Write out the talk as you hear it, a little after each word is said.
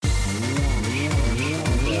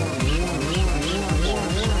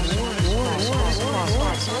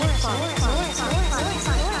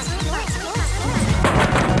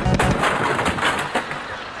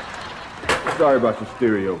sorry about your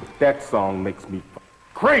stereo, but that song makes me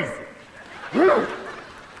crazy. Okay,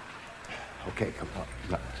 come on.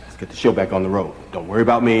 Let's get the show back on the road. Don't worry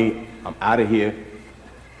about me. I'm out of here.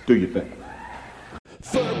 Do your thing.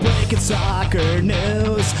 For breaking soccer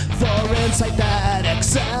news, for insight that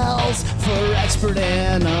excels, for expert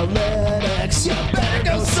analytics, you better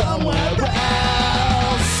go somewhere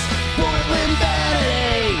else. Portland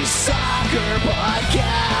Vanity Soccer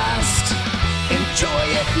Podcast. Enjoy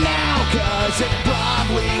it now, cause it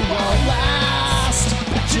probably won't last.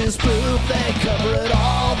 Bitches poop, they cover it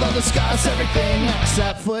all. They'll discuss everything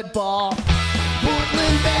except football.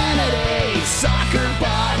 Portland Vanity Soccer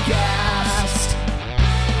Podcast.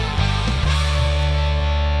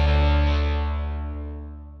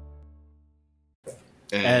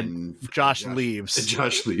 And Josh leaves.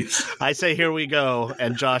 Josh leaves. I say, here we go,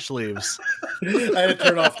 and Josh leaves. I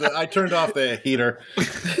turned off the heater.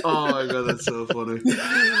 Oh my god, that's so funny.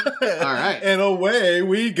 All right. And away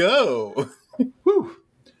we go. Whew.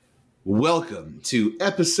 Welcome to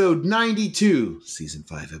episode 92, season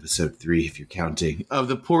 5, episode 3, if you're counting, of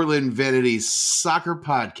the Portland Vanity Soccer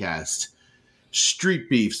Podcast. Street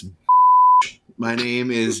Beefs. My name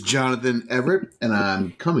is Jonathan Everett, and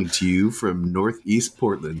I'm coming to you from Northeast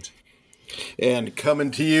Portland. And coming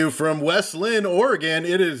to you from West Lynn, Oregon,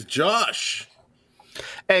 it is Josh.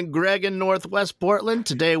 And Greg in Northwest Portland.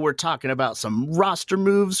 Today we're talking about some roster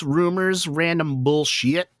moves, rumors, random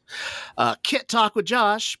bullshit. Kit talk with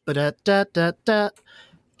Josh. Some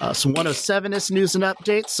 107-ist news and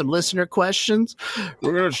updates, some listener questions.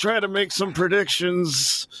 We're going to try to make some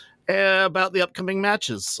predictions about the upcoming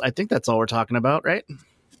matches. I think that's all we're talking about, right?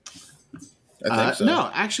 I think so. No,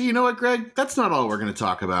 actually, you know what, Greg? That's not all we're going to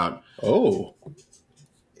talk about. Oh.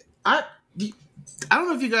 I don't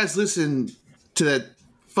know if you guys listen to that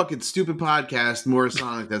fucking stupid podcast,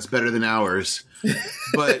 Morrisonic, that's better than ours,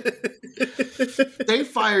 but they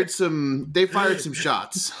fired some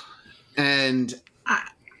shots, and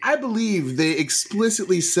I believe they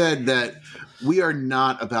explicitly said that we are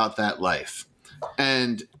not about that life.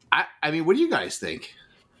 And I mean, what do you guys think?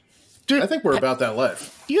 Dude, I think we're about that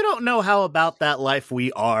life. You don't know how about that life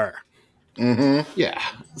we are. Mm-hmm. Yeah.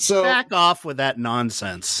 So back off with that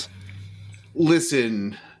nonsense.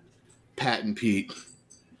 Listen, Pat and Pete,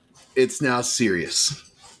 it's now serious.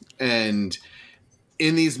 And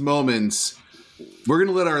in these moments, we're going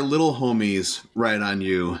to let our little homies ride on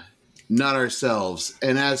you, not ourselves.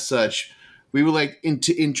 And as such, we would like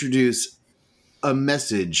to introduce a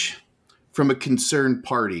message from a concerned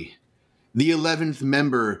party, the 11th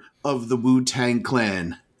member of the Wu-Tang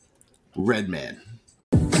Clan, Redman.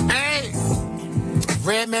 Hey!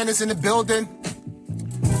 Redman is in the building.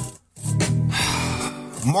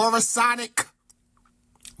 Morrisonic.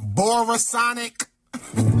 Borisonic.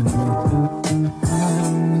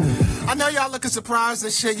 I know y'all looking surprised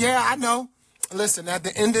and shit. Yeah, I know. Listen, at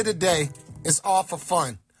the end of the day, it's all for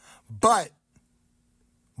fun. But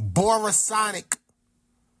Borisonic,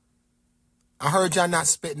 I heard y'all not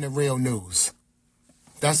spitting the real news.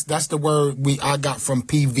 That's the word I got from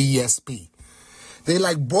PVSP. They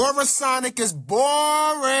like, Borisonic is boring.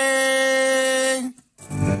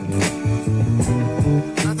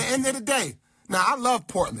 At the end of the day, now I love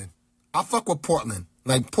Portland. I fuck with Portland.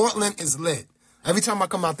 Like, Portland is lit. Every time I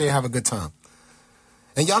come out there, I have a good time.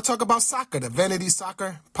 And y'all talk about soccer. The Vanity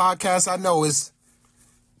Soccer Podcast, I know it's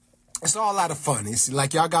all a lot of fun. It's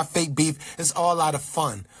like y'all got fake beef. It's all a lot of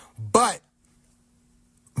fun. But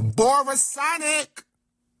Borisonic,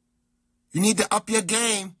 you need to up your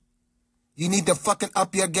game. You need to fucking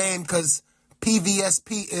up your game, because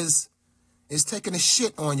PVSP is taking a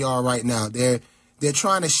shit on y'all right now. They're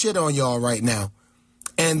trying to shit on y'all right now.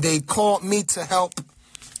 And they called me to help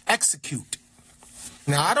execute.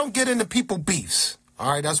 Now, I don't get into people beefs.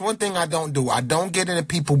 All right, that's one thing I don't do. I don't get into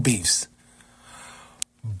people beefs.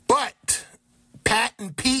 But Pat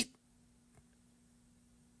and Pete,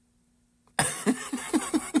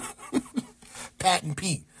 Pat and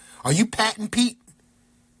Pete. Are you Pat and Pete?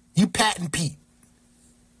 You Pat and Pete.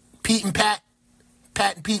 Pete and Pat.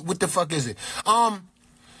 Pat and Pete, what the fuck is it? I'm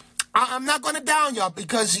not going to down y'all,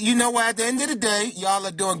 because you know what? At the end of the day, y'all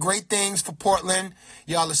are doing great things for Portland.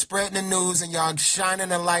 Y'all are spreading the news, and y'all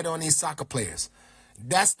shining a light on these soccer players.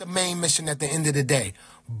 That's the main mission at the end of the day.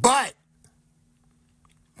 But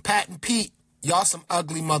Pat and Pete, y'all some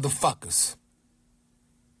ugly motherfuckers.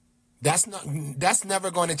 That's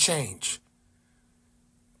never going to change.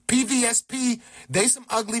 PVSP, they some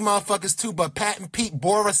ugly motherfuckers too, but Pat and Pete,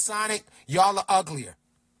 Borisonic, y'all are uglier.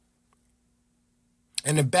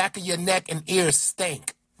 And the back of your neck and ears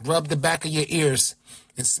stink. Rub the back of your ears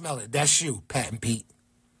and smell it. That's you, Pat and Pete.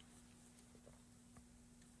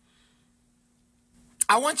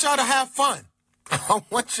 I want y'all to have fun. I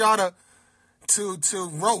want y'all to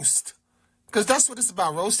roast. Because that's what it's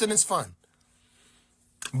about. Roasting is fun.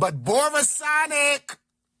 But Borisonic,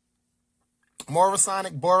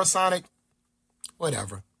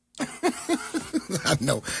 whatever. I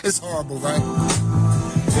know. It's horrible, right?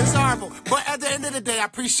 It's horrible. But at the end of the day, I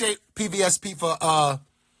appreciate PVSP for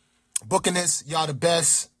booking this. Y'all the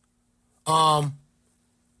best.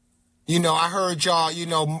 You know, I heard y'all, you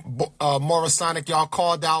know, Morisonic, y'all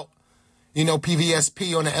called out, you know,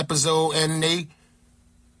 PVSP on the episode, and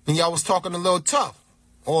y'all was talking a little tough,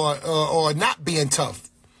 or not being tough.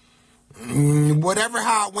 Whatever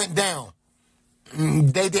how it went down,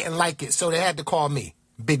 they didn't like it, so they had to call me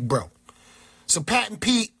Big Bro. So Pat and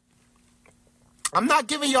Pete, I'm not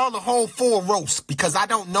giving y'all the whole full roast because I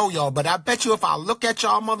don't know y'all, but I bet you if I look at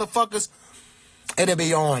y'all motherfuckers, it'll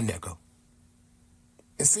be on, nigga.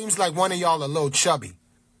 It seems like one of y'all a little chubby.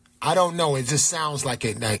 I don't know. It just sounds like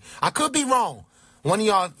it. Like, I could be wrong. One of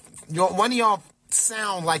y'all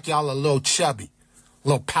sound like y'all a little chubby, a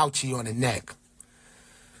little pouchy on the neck,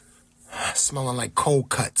 smelling like cold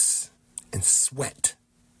cuts and sweat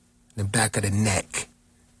in the back of the neck.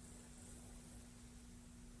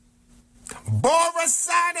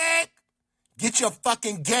 Borisonic, get your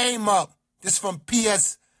fucking game up. This from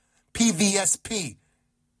PVSP.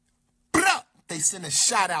 Bro, they send a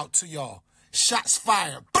shout out to y'all. Shots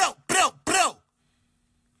fired. Bro.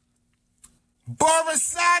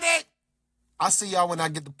 Borisonic. I'll see y'all when I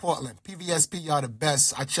get to Portland. PVSP, y'all the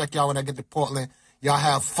best. I check y'all when I get to Portland. Y'all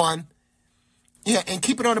have fun. Yeah, and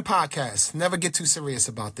keep it on the podcast. Never get too serious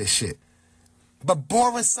about this shit. But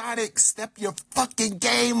Borisonic, step your fucking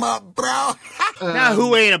game up, bro. Now,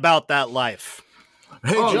 who ain't about that life?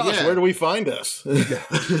 Hey, Josh, where do we find us?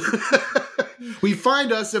 We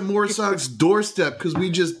find us at Moorisonic's doorstep because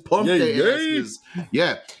we just pumped their asses.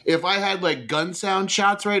 Yeah. If I had like gun sound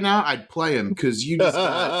shots right now, I'd play them because you just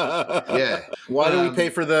got, yeah. Why do we pay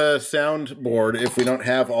for the soundboard if we don't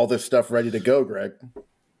have all this stuff ready to go, Greg?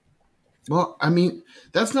 Well, I mean,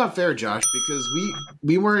 that's not fair, Josh, because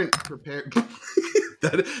we weren't prepared.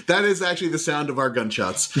 That is actually the sound of our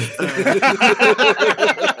gunshots.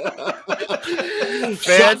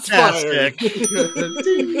 Fantastic.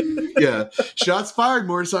 Yeah. Shots fired,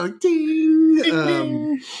 Morisonic.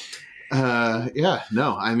 Ding. Yeah,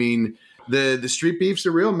 no, I mean, the street beefs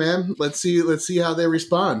are real, man. Let's see how they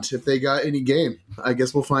respond. If they got any game, I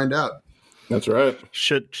guess we'll find out. That's right.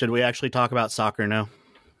 Should we actually talk about soccer now?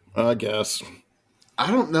 I guess.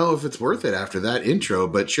 I don't know if it's worth it after that intro,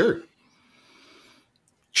 but sure.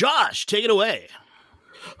 Josh, take it away.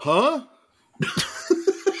 Huh?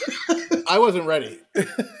 I wasn't ready.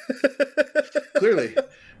 Clearly.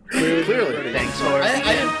 Thanks for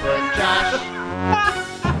the input, Josh.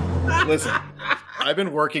 Listen, I've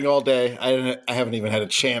been working all day. I haven't even had a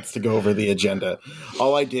chance to go over the agenda.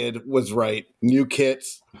 All I did was write new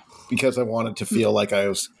kits because I wanted to feel like I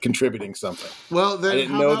was contributing something. Well, then I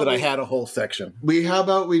didn't know that I had a whole section. How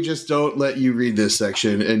about we just don't let you read this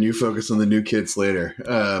section and you focus on the new kits later?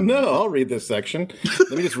 No, I'll read this section.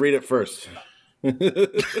 Let me just read it first.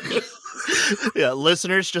 Yeah,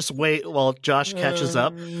 listeners, just wait while Josh catches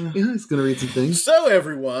up. Yeah, he's going to read some things. So,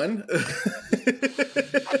 everyone,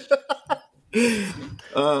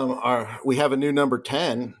 we have a new number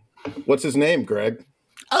 10. What's his name, Greg?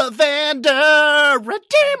 Evander Redeemer.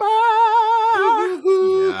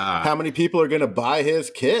 Yeah. How many people are going to buy his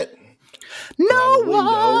kit? No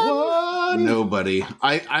one. Nobody.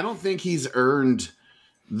 I don't think he's earned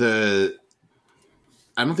it.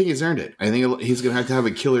 I think he's going to have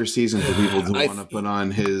a killer season for people to want to put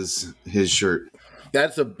on his shirt.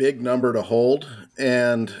 That's a big number to hold,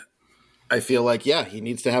 and I feel like, he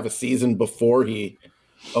needs to have a season before he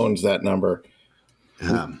owns that number.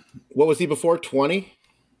 What was he before, 20?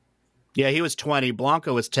 Yeah, he was 20.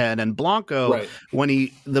 Blanco was 10. And Blanco, right.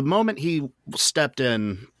 The moment he stepped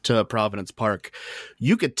in to Providence Park,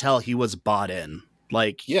 you could tell he was bought in.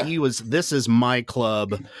 Like, he was, this is my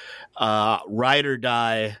club, ride or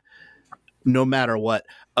die, no matter what.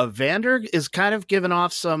 Evander is kind of giving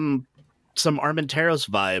off some Armenteros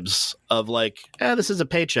vibes of like, this is a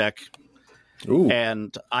paycheck. Ooh.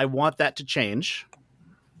 And I want that to change.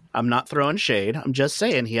 I'm not throwing shade. I'm just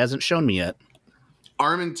saying he hasn't shown me yet.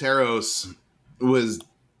 Armenteros was,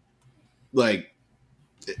 like,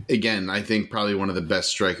 again, I think probably one of the best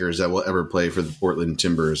strikers that will ever play for the Portland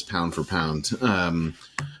Timbers, pound for pound.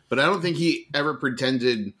 But I don't think he ever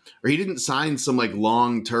pretended, or he didn't sign some, like,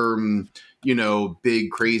 long-term, big,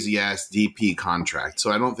 crazy-ass DP contract. So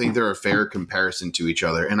I don't think they're a fair comparison to each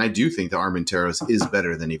other. And I do think that Armenteros is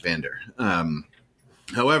better than Evander.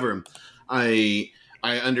 However, I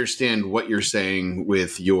I understand what you're saying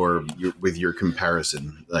with your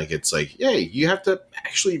comparison. Like, it's like, hey, you have to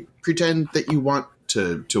actually pretend that you want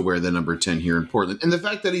to wear the number 10 here in Portland. And the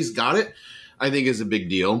fact that he's got it, I think, is a big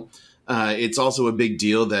deal. It's also a big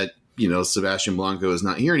deal that, Sebastian Blanco is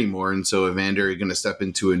not here anymore. And so Evander is going to step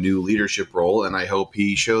into a new leadership role. And I hope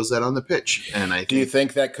he shows that on the pitch. And do you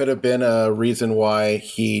think that could have been a reason why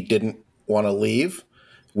he didn't want to leave?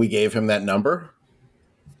 We gave him that number.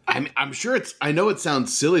 I'm sure I know it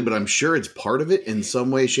sounds silly, but I'm sure it's part of it in some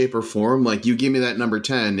way, shape, or form. Like, you give me that number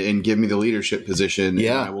 10 and give me the leadership position, and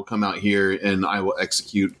I will come out here and I will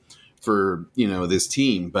execute for, this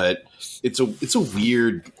team. But it's a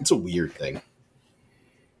weird thing.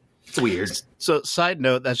 It's weird. So, side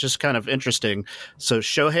note, that's just kind of interesting. So,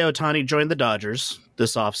 Shohei Ohtani joined the Dodgers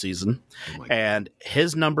this offseason, and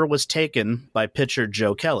his number was taken by pitcher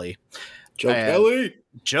Joe Kelly.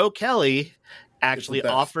 Joe Kelly actually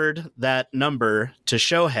offered that number to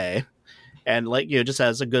Shohei, and just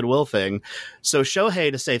as a goodwill thing. So Shohei,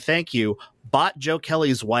 to say thank you, bought Joe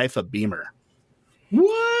Kelly's wife a Beamer.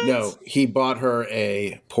 What? No, he bought her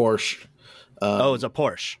a Porsche. It's a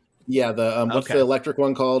Porsche. Yeah, the what's the electric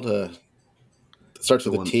one called? Starts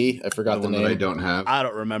with a T. I forgot the name. I don't have. I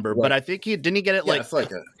don't remember, but I think didn't he get it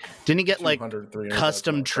didn't he get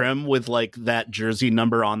custom trim with that jersey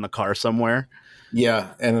number on the car somewhere?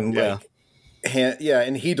 Yeah, and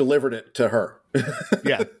and he delivered it to her.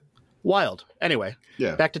 Yeah. Wild. Anyway,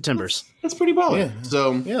 back to Timbers. That's pretty baller. Yeah.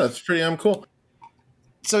 So that's pretty cool.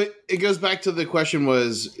 So it goes back to the question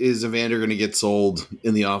is Evander going to get sold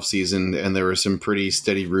in the offseason? And there were some pretty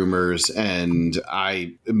steady rumors, and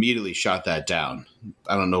I immediately shot that down.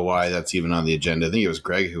 I don't know why that's even on the agenda. I think it was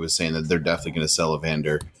Greg who was saying that they're definitely going to sell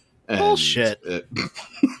Evander. And, bullshit.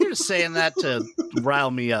 You're just saying that to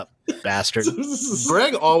rise me up, bastard.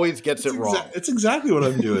 Greg always gets it wrong. It's exactly what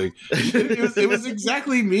I'm doing. It was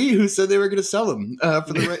exactly me who said they were going to sell him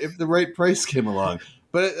if the right price came along.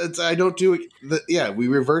 But I don't do it. We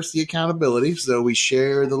reverse the accountability, so we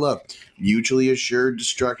share the love. Mutually assured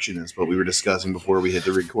destruction is what we were discussing before we hit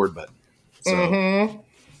the record button. So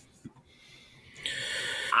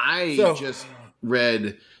I just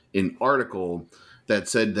read an article that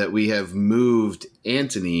said that we have moved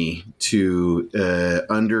Anthony to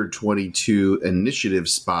under 22 initiative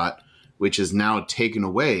spot, which has now taken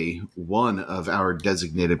away one of our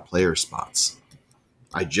designated player spots.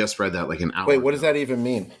 I just read that an hour ago. What does that even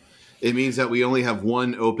mean? It means that we only have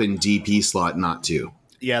one open DP slot, not two.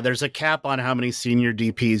 Yeah, there's a cap on how many senior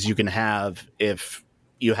DPs you can have if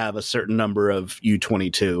you have a certain number of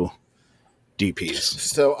U22 DPs.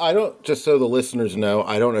 So just so the listeners know,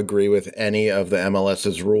 I don't agree with any of the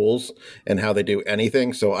MLS's rules and how they do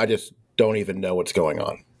anything. So I just don't even know what's going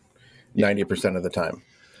on 90% of the time.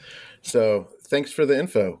 So thanks for the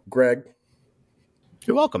info, Greg.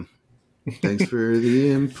 You're welcome. Thanks for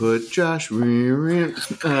the input, Josh.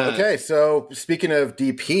 Okay, so speaking of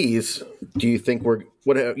DPs, do you think you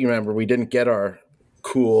remember we didn't get our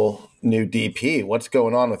cool new DP? What's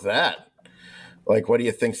going on with that? What do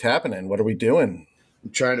you think's happening? What are we doing?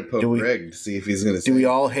 I'm trying to poke Greg to see if he's going to. Do we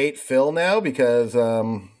all hate Phil now? Because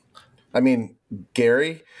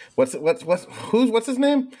Gary. What's his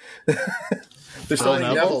name? There's so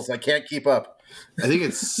many Nevilles, I can't keep up. I think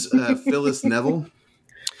it's Phyllis Neville.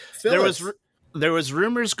 There was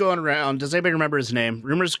rumors going around. Does anybody remember his name?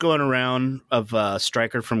 Rumors going around of a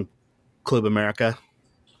striker from Club America.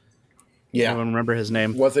 Yeah, anyone remember his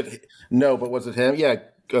name? Was it him? Yeah,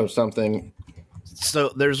 something.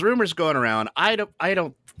 So there's rumors going around.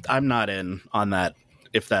 I'm not in on that.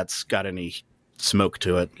 If that's got any smoke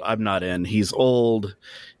to it, I'm not in. He's old.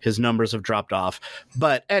 His numbers have dropped off.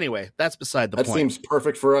 But anyway, that's beside the point. That seems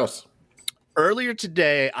perfect for us. Earlier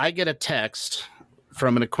today, I get a text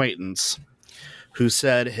from an acquaintance who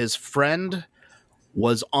said his friend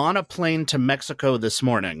was on a plane to Mexico this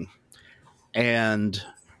morning, and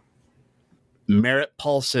Merritt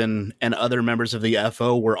Paulson and other members of the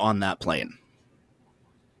FO were on that plane,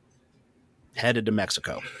 headed to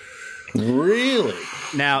Mexico. Really?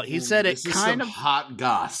 Now, he said it kind of hot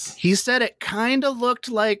goss. He said it kind of looked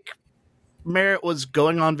like Merritt was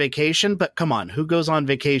going on vacation, but come on, who goes on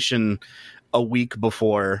vacation a week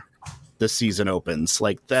before the season opens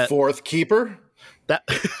like that? Fourth keeper? That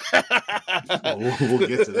we'll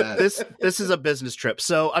get to that. This is a business trip.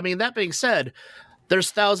 So, that being said,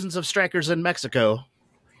 there's thousands of strikers in Mexico.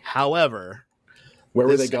 However, where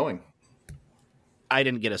were they going? I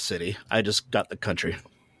didn't get a city. I just got the country.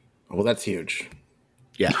 Well, that's huge.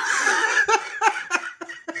 Yeah.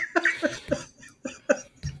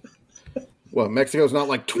 Well, Mexico's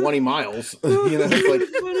not 20 miles.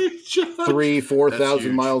 It's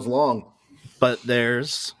 4,000 miles long. But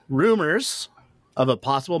there's rumors of a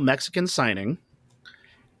possible Mexican signing,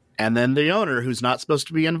 and then the owner, who's not supposed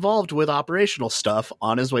to be involved with operational stuff,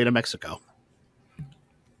 on his way to Mexico.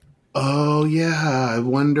 Oh yeah, I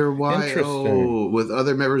wonder why. Interesting. Oh, with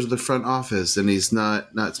other members of the front office, and he's not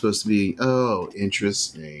supposed to be. Oh,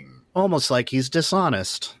 interesting. Almost like he's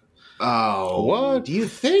dishonest. Oh, What? do you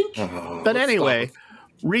think? But anyway,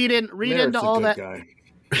 read Merritt's into a all good that. guy.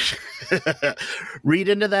 Read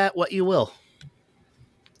into that what you will.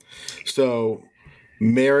 So,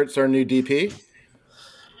 Merritt's our new DP?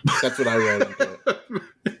 That's what I read into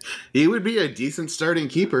it. He would be a decent starting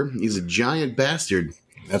keeper. He's a giant bastard.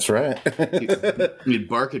 That's right. He'd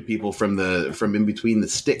bark at people from in between the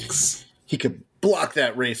sticks. He could block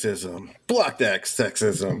that racism, block that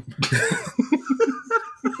sexism.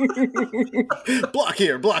 Block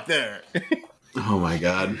here, block there. Oh my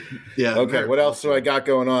god. Yeah. Okay, what else do I got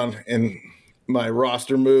going on in my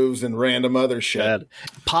roster moves and random other shit?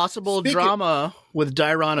 Possible drama with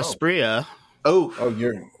Dairon Asprilla. Oh,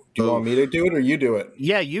 Do you want me to do it or you do it?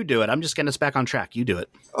 Yeah, you do it. I'm just getting us back on track. You do it.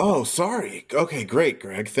 Oh, sorry. Okay, great,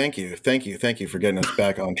 Greg. Thank you for getting us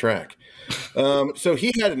back on track. So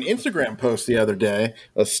he had an Instagram post the other day,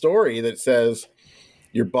 a story that says,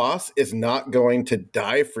 "Your boss is not going to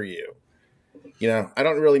die for you." You know, I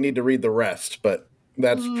don't really need to read the rest, but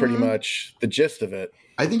that's pretty much the gist of it.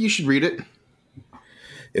 I think you should read it.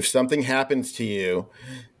 If something happens to you,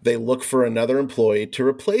 they look for another employee to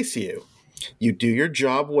replace you. You do your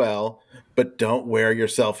job well, but don't wear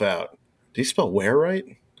yourself out. Do you spell wear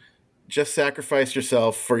right? Just sacrifice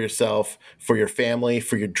yourself, for your family,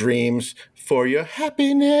 for your dreams, for your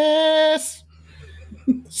happiness.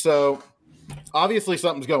 So, obviously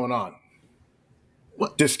something's going on.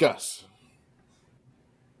 What? Discuss.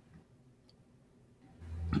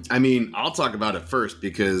 I mean, I'll talk about it first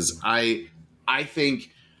because I think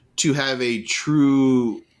to have a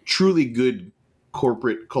truly good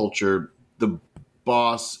corporate culture, the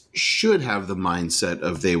boss should have the mindset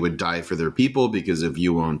of they would die for their people, because if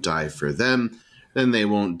you won't die for them, then they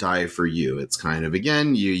won't die for you. It's kind of,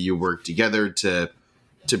 again, you work together to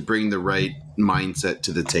bring the right mindset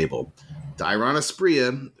to the table. Dairon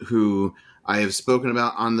Asprilla, who I have spoken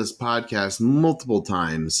about on this podcast multiple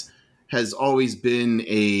times, has always been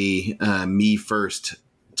a me first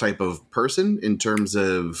type of person in terms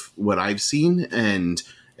of what I've seen. And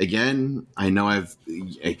again, I know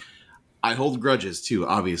I hold grudges too,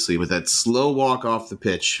 obviously, but that slow walk off the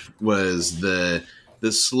pitch was the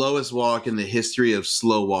slowest walk in the history of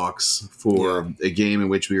slow walks for a game in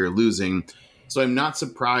which we were losing. So I'm not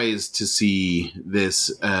surprised to see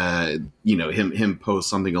this, him post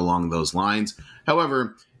something along those lines.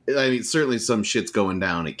 However, I mean, certainly some shit's going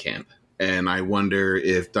down at camp. And I wonder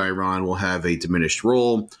if Dairon will have a diminished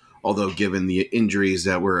role, although given the injuries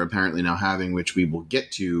that we're apparently now having, which we will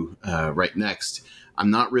get to right next,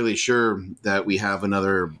 I'm not really sure that we have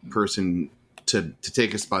another person to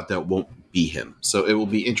take a spot that won't be him. So it will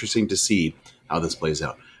be interesting to see how this plays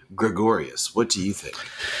out. Gregorius, what do you think?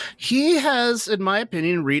 He has, in my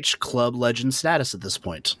opinion, reached club legend status at this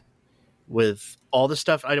point. With all the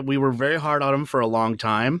stuff, we were very hard on him for a long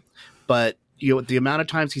time, but the amount of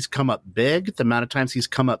times he's come up big, the amount of times he's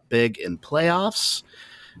come up big in playoffs,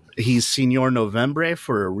 he's Senor Novembre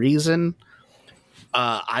for a reason.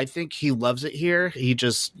 I think he loves it here. He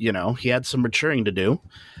just, he had some maturing to do,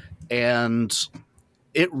 and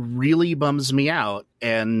it really bums me out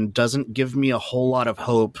and doesn't give me a whole lot of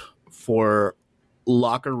hope for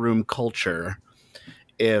locker room culture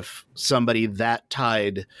if somebody that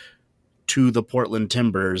tied to the Portland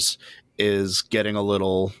Timbers is getting a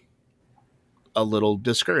little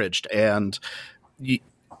discouraged. And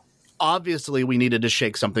obviously we needed to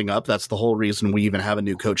shake something up. That's the whole reason we even have a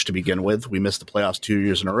new coach to begin with. We missed the playoffs 2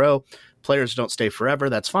 years in a row. Players don't stay forever.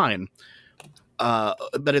 That's fine.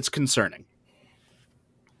 But it's concerning.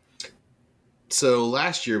 So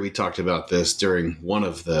last year we talked about this during one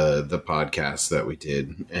of the podcasts that we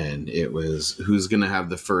did, and it was who's going to have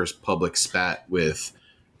the first public spat with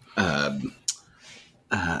Gio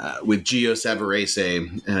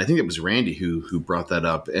Savarese, and I think it was Randy who brought that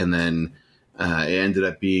up, and then it ended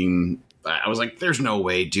up being, I was like, there's no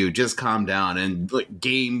way, dude, just calm down. And like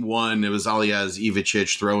game one, it was Alijaz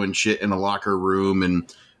Ivacic throwing shit in a locker room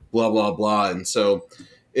and blah, blah, blah. And so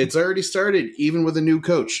it's already started, even with a new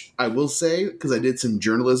coach. I will say, because I did some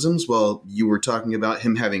journalisms while you were talking about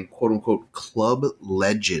him having quote unquote club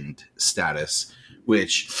legend status,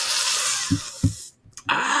 which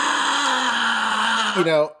I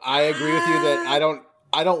agree with you that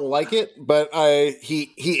I don't like it, but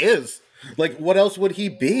he is. Like, what else would he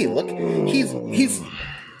be? Look, he's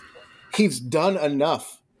done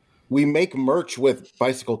enough We make merch with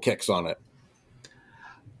bicycle kicks on it.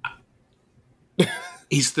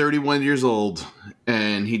 He's 31 years old,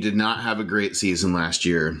 and he did not have a great season last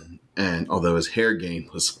year. And although his hair game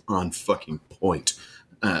was on fucking point,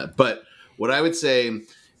 but what I would say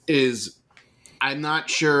is, I'm not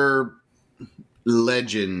sure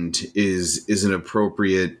legend is an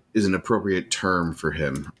appropriate term for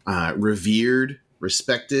him. Revered,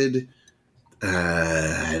 respected.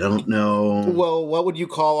 I don't know. Well, what would you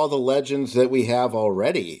call all the legends that we have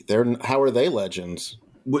already? How are they legends?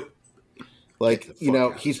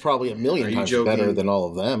 He's probably a million times better than all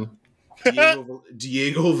of them.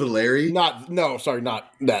 Diego Valeri? Not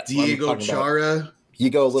that. Diego Chara?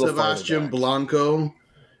 You go a little Sebastian Blanco?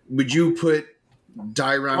 Would you put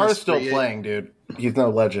Dairon Chara's still playing, dude. He's no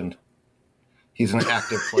legend. He's an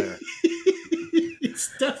active player.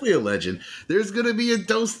 He's definitely a legend. There's going to be a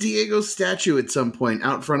Dos Diego statue at some point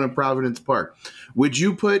out front of Providence Park. Would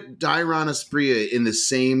you put Dairon Asprilla in the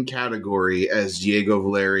same category as Diego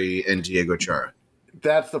Valeri and Diego Chara?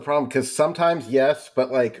 That's the problem, because sometimes yes,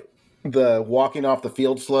 but like the walking off the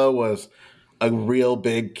field slow was a real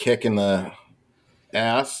big kick in the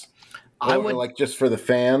ass. I would like just for the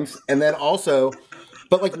fans, and then also,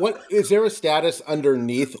 but like, what is there a status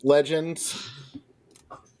underneath legends?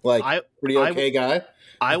 Like pretty okay guy.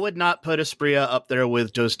 I would not put Asprilla up there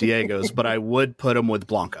with Dos Diegos, but I would put him with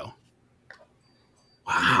Blanco.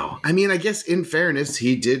 Wow. I mean, I guess in fairness,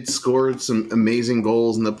 he did score some amazing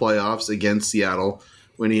goals in the playoffs against Seattle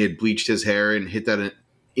when he had bleached his hair and hit that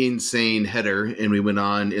insane header, and we went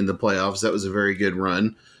on in the playoffs. That was a very good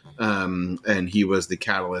run, and he was the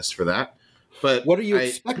catalyst for that. But what are you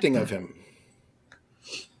expecting of him?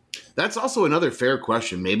 That's also another fair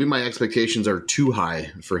question. Maybe my expectations are too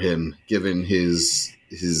high for him, given his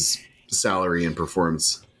salary and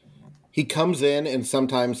performance. He comes in, and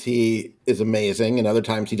sometimes he is amazing, and other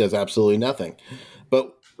times he does absolutely nothing.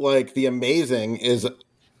 But like the amazing is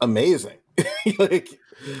amazing,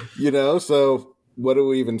 So what do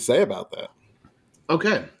we even say about that?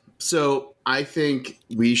 Okay, so I think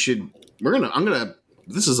we should.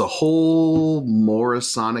 This is a whole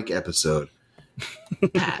Morrisonic episode.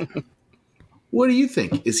 Pat, what do you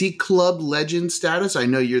think? Is he club legend status? I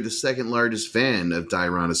know you're the second largest fan of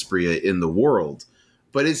Dairon Asprilla in the world,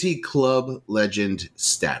 but is he club legend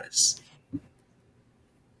status?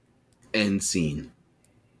 End scene.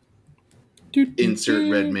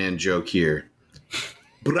 Insert red man joke here.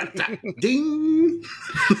 Ding.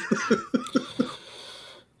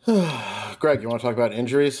 Greg, you want to talk about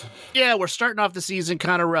injuries? Yeah, we're starting off the season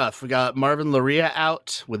kind of rough. We got Marvin Loria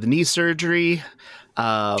out with knee surgery,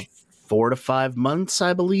 4 to 5 months,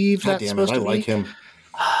 I believe. God damn it, I like him.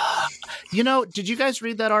 Did you guys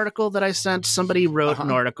read that article that I sent? Somebody wrote an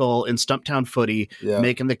article in Stumptown Footy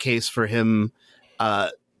making the case for him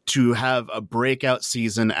to have a breakout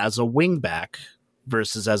season as a wingback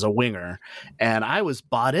versus as a winger. And I was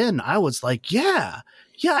bought in. I was like, yeah,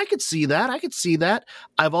 I could see that.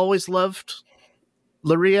 I've always loved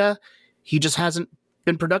Loria. He just hasn't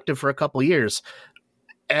been productive for a couple years.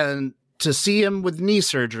 And to see him with knee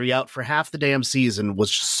surgery out for half the damn season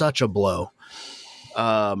was such a blow.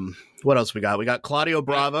 What else we got? We got Claudio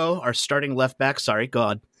Bravo, our starting left back. Sorry, go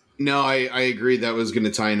on. No, I agree. That was going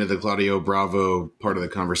to tie into the Claudio Bravo part of the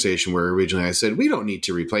conversation where originally I said, we don't need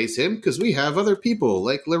to replace him because we have other people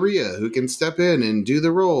like Loria who can step in and do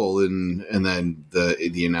the role. And then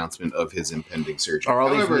the announcement of his impending surgery. Are all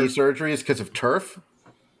these knee surgeries because of turf?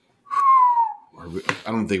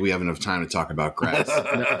 I don't think we have enough time to talk about grass.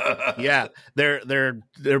 No. Yeah,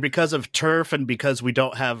 they're because of turf and because we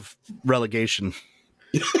don't have relegation.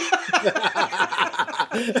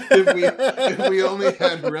 If we only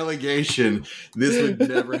had relegation, this would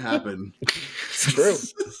never happen. It's true.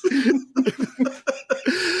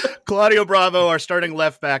 Claudio Bravo, our starting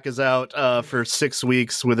left back, is out for 6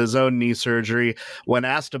 weeks with his own knee surgery. When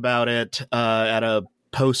asked about it at a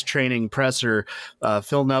post-training presser,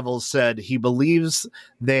 Phil Neville said he believes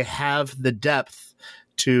they have the depth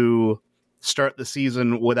to start the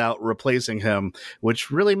season without replacing him,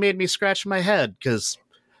 which really made me scratch my head because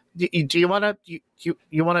do you want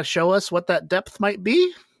to show us what that depth might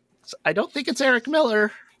be? I don't think it's Eric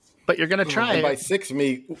Miller, but you're going to try it.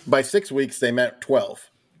 By 6 weeks, they meant 12.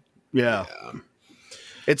 Yeah.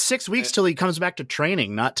 It's 6 weeks till he comes back to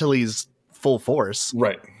training, not till he's full force.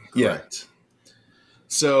 Right. Yeah. Correct.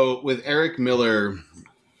 So with Eric Miller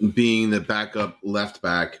being the backup left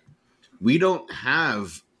back, we don't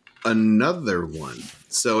have another one.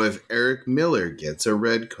 So if Eric Miller gets a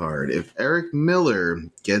red card, if Eric Miller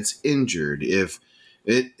gets injured, if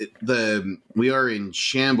We are in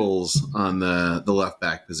shambles on the left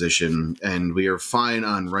back position, and we are fine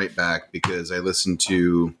on right back because I listened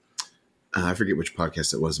to I forget which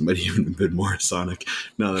podcast it was. It might even have been more Sonic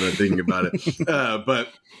now that I'm thinking about it. But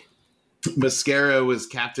Mascara was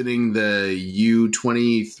captaining the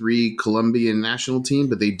U23 Colombian national team,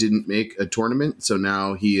 but they didn't make a tournament, so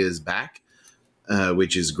now he is back,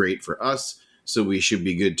 which is great for us. So we should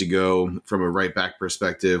be good to go from a right back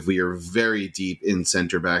perspective. We are very deep in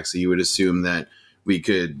center back, so you would assume that we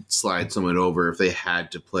could slide someone over if they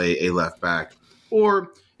had to play a left back.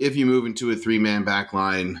 Or if you move into a 3-man back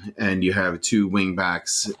line and you have 2 wing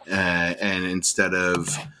backs, and instead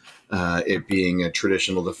of it being a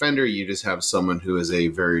traditional defender, you just have someone who is a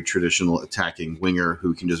very traditional attacking winger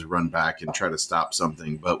who can just run back and try to stop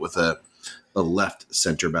something, but with a left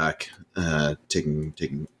center back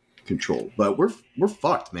taking control. But we're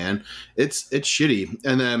fucked, man. It's shitty.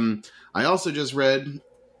 And then I also just read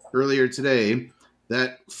earlier today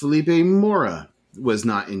that Felipe Mora was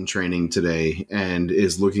not in training today and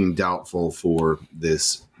is looking doubtful for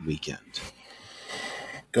this weekend.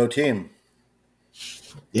 Go team.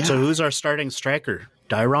 Yeah. So who's our starting striker?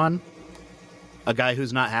 Dyron? A guy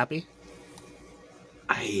who's not happy?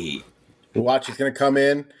 Watch, he's going to come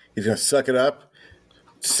in. He's going to suck it up.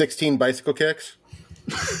 16 bicycle kicks.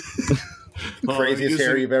 Craziest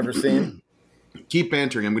hair you've ever seen. Keep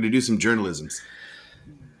bantering. I'm going to do some journalisms.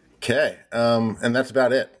 Okay. And that's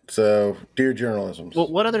about it. So do your journalisms.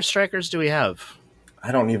 Well, what other strikers do we have?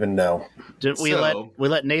 I don't even know. Didn't we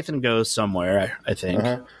let Nathan go somewhere, I think.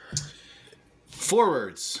 Uh-huh.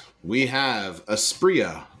 Forwards, we have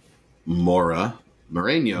Asprilla, Mora,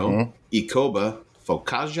 Moreno, Ikoba,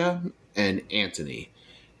 Focaja, and Anthony.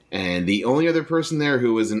 And the only other person there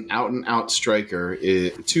who was an out-and-out striker,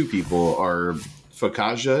 2 people, are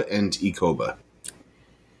Focaja and Ikoba.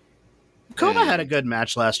 Ikoba had a good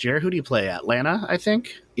match last year. Who did he play? Atlanta, I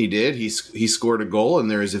think? He did. He scored a goal, and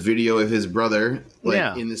there is a video of his brother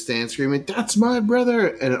in the stand screaming, "That's my brother!"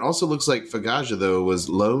 And it also looks like Focaja, though, was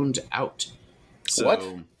loaned out. So, what?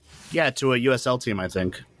 Yeah, to a USL team, I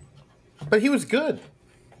think. But he was good.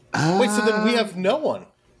 Wait, so then we have no one.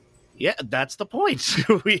 Yeah, that's the point.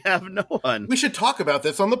 We have no one. We should talk about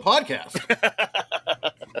this on the podcast.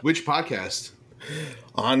 Which podcast?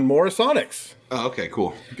 On Morrisonics. Oh, okay,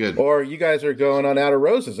 cool. Good. Or you guys are going on Out of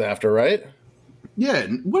Roses after, right? Yeah.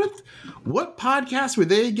 What podcast were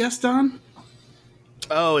they a guest on?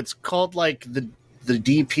 Oh, it's called like the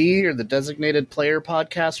DP or the Designated Player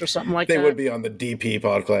Podcast or something like that. They would be on the DP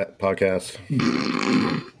podcast.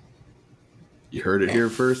 You heard it here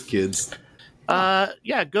first, kids.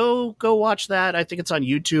 Yeah, go watch that. I think it's on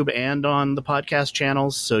YouTube and on the podcast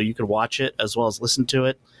channels, so you can watch it as well as listen to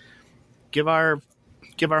it. Give our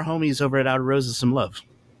homies over at Outer Roses some love.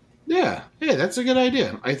 Yeah, that's a good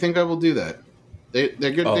idea. I think I will do that. They're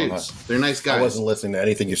good dudes. They're nice guys. I wasn't listening to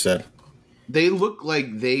anything you said. They look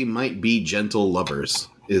like they might be gentle lovers,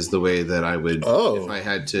 is the way that I would, if I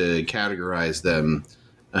had to categorize them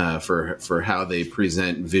for how they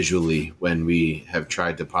present visually when we have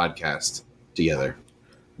tried to podcast together.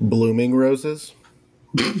 Blooming roses?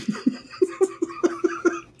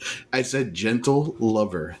 I said gentle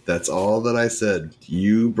lover. That's all that I said.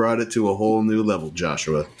 You brought it to a whole new level,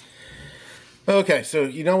 Joshua. Okay, so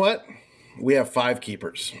you know what? We have 5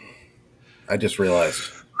 keepers. I just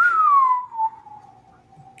realized.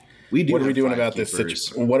 What are we doing about this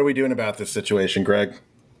situation, Greg?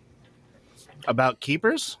 About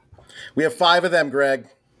keepers? We have 5 of them, Greg.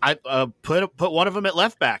 I put one of them at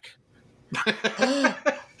left back.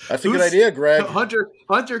 That's a good idea, Greg.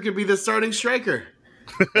 Hunter could be the starting striker.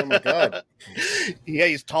 Oh my god. Yeah,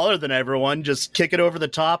 he's taller than everyone. Just kick it over the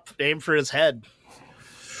top, aim for his head.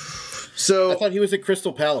 So I thought he was at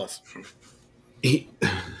Crystal Palace.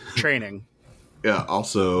 Training. Yeah,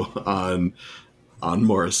 also on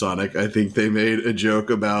Morrisonic, I think they made a joke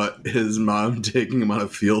about his mom taking him on a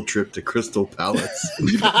field trip to Crystal Palace.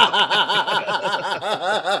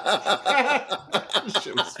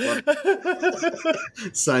 Shit was fun.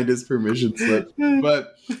 Signed his permission slip.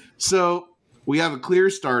 But so we have a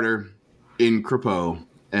clear starter in Crepeau,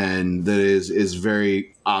 and that is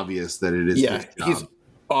very obvious that it is his job. He's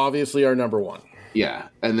obviously our number 1. Yeah,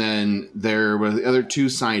 and then there were the other 2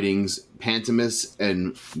 signings, Pantemis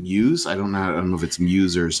and Muse. I don't know if it's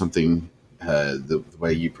Muse or something, the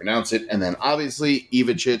way you pronounce it. And then obviously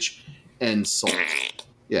Ivacic and Salt.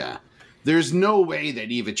 Yeah, there's no way that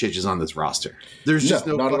Ivacic is on this roster. There's just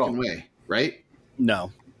no fucking way, right?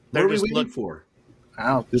 No. What are we waiting for?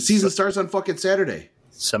 The season starts on fucking Saturday.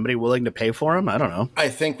 Somebody willing to pay for him? I don't know. I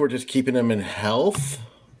think we're just keeping him in health,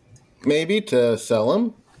 maybe, to sell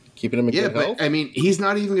him. keeping him in good health. But I mean, he's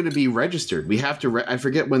not even going to be registered. We have to. I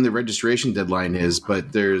forget when the registration deadline is,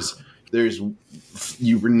 but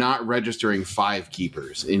you're not registering 5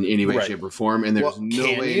 keepers in any way, shape, or form, and there's no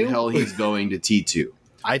way in hell he's going to T2.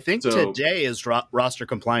 I think today is roster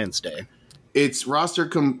compliance day. It's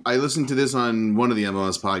I listened to this on one of the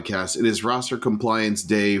MLS podcasts. It is roster compliance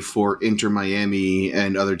day for Inter Miami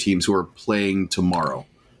and other teams who are playing tomorrow,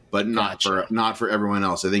 but not for everyone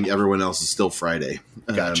else. I think everyone else is still Friday.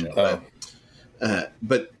 Gotcha.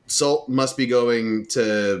 But Salt must be going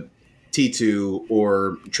to T2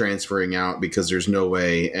 or transferring out because there's no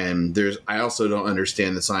way. And I also don't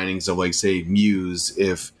understand the signings of, like, say, Muse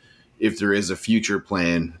if there is a future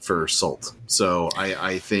plan for Salt. So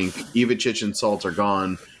I think Ivacic and Salt are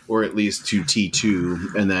gone, or at least to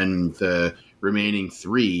T2, and then the remaining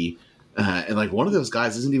 3, and like one of those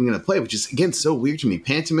guys isn't even going to play, which is, again, so weird to me.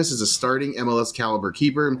 Pantemis is a starting MLS caliber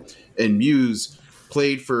keeper, and Muse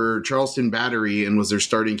played for Charleston Battery and was their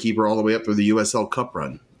starting keeper all the way up through the USL Cup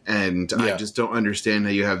run. And I just don't understand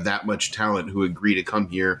how you have that much talent who agree to come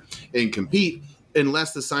here and compete,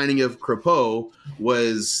 unless the signing of Crepeau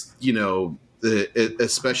was, a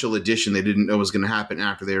special edition they didn't know was going to happen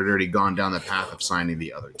after they had already gone down the path of signing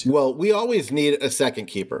the other 2. Well, we always need a second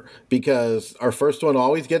keeper because our first one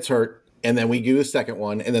always gets hurt, and then we do a second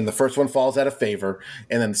one, and then the first one falls out of favor,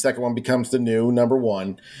 and then the second one becomes the new number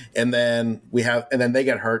 1, and then then they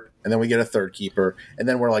get hurt, and then we get a third keeper, and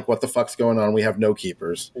then we're like, what the fuck's going on? We have no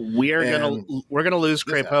keepers. We're gonna lose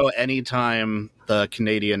Crepeau anytime the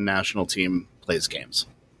Canadian national team plays games.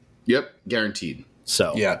 Yep, guaranteed.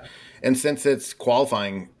 So yeah, and since it's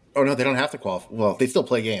qualifying, oh no, they don't have to qualify. Well, they still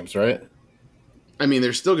play games, right? I mean,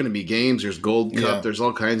 there's still going to be games. There's Gold Cup. There's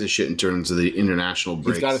all kinds of shit in terms of the international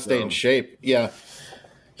breaks. He's got to stay in shape. Yeah,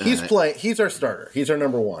 he's our starter. He's our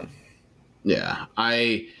number 1. Yeah,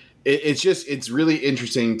 it's really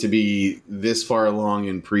interesting to be this far along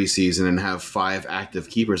in preseason and have 5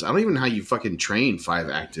 active keepers. I don't even know how you fucking train 5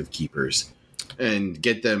 active keepers and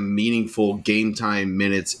get them meaningful game time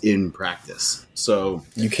minutes in practice. So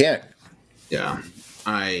you can't. Yeah,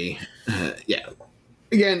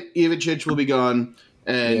 Again, Ivacic will be gone,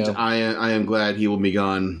 and I am glad he will be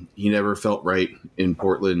gone. He never felt right in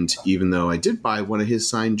Portland, even though I did buy one of his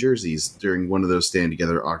signed jerseys during one of those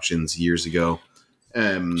stand-together auctions years ago.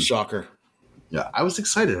 Shocker. Yeah, I was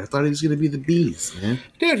excited. I thought he was going to be the bees, man.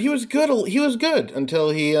 Dude, he was good. He was good until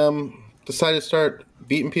he decided to start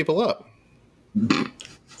beating people up.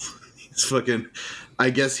 He's fucking. I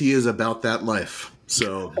guess he is about that life.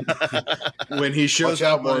 So when he shows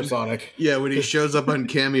up on Sonic, when he shows up on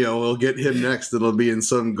Cameo, we'll get him next. It'll be in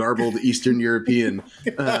some garbled Eastern European,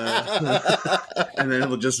 and then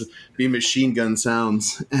it'll just be machine gun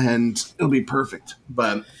sounds, and it'll be perfect.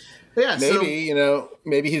 But yeah,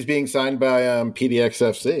 maybe he's being signed by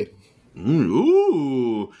PDXFC.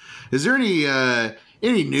 Ooh, is there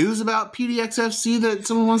any news about PDXFC that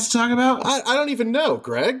someone wants to talk about? I don't even know,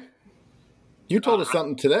 Greg. You told us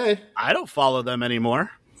something today. I don't follow them anymore.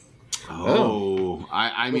 Oh.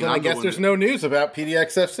 I mean, I guess there's no news about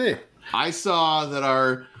PDXFC. I saw that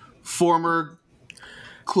our former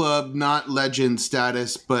club, not legend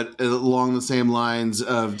status, but along the same lines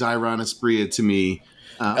of Dairon Asprilla to me.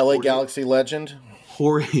 LA Galaxy legend.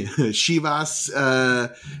 Chivas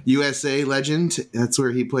USA legend. That's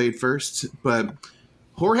where he played first. But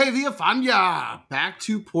Jorge Villafana back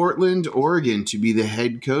to Portland, Oregon to be the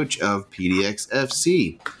head coach of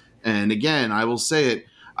PDXFC. And again, I will say it,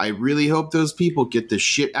 I really hope those people get the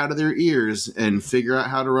shit out of their ears and figure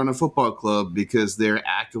out how to run a football club because they're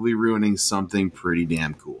actively ruining something pretty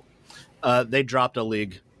damn cool. They dropped a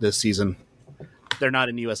league this season. They're not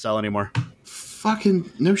in USL anymore.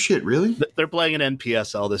 Fucking no shit, really? They're playing in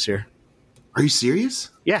NPSL this year. Are you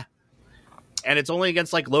serious? Yeah. And it's only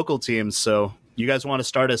against like local teams, so you guys want to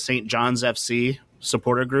start a St. John's FC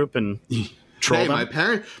supporter group and troll them?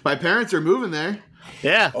 My parents are moving there.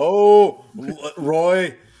 Yeah. Oh,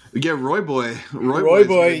 Roy. Yeah, Roy Boy. Roy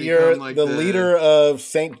Boy, you're like the leader of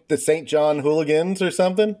the St. John Hooligans or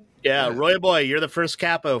something? Yeah, Roy Boy, you're the first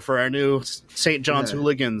capo for our new St. John's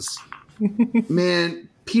Hooligans. Man,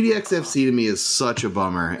 PDXFC to me is such a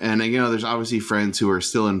bummer. And, there's obviously friends who are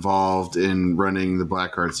still involved in running the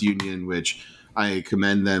Blackhearts Union, which I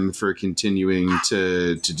commend them for continuing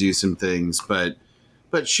to do some things. But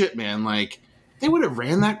shit, man, like, they would have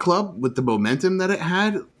ran that club with the momentum that it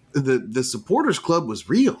had. The supporters club was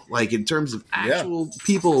real, like in terms of actual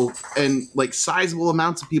people and like sizable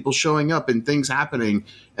amounts of people showing up and things happening.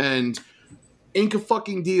 And ink a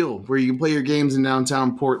fucking deal where you can play your games in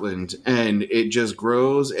downtown Portland, and it just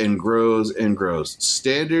grows and grows and grows.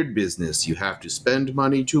 Standard business. You have to spend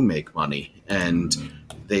money to make money, and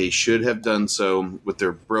they should have done so with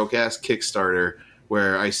their broke-ass Kickstarter,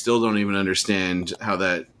 where I still don't even understand how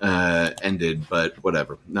that ended, but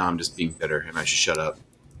whatever. No, I'm just being bitter, and I should shut up.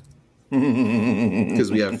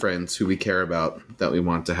 Because we have friends who we care about that we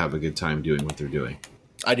want to have a good time doing what they're doing.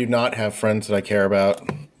 I do not have friends that I care about,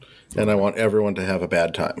 and I want everyone to have a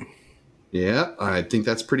bad time. Yeah, I think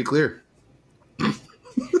that's pretty clear. So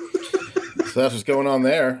that's what's going on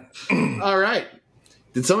there. All right.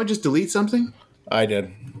 Did someone just delete something? I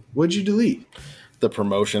did. What'd you delete? The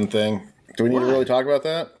promotion thing. Do we need to really talk about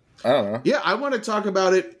that? I don't know. Yeah, I want to talk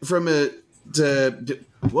about it from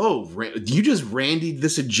whoa, you just randied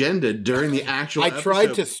this agenda during the actual episode.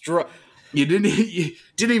 Tried to strike. You didn't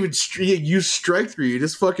even use strike through. You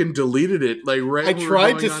just fucking deleted it. Like right. I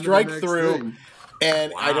tried to strike through,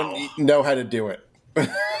 and I don't know how to do it.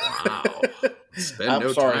 Wow.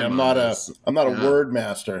 I'm sorry. I'm not a word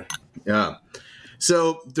master. Yeah.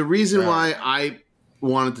 So the reason why I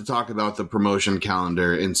wanted to talk about the promotion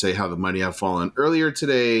calendar and say how the money have fallen earlier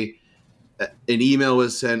today, an email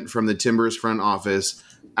was sent from the Timbers front office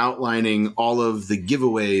outlining all of the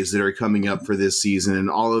giveaways that are coming up for this season and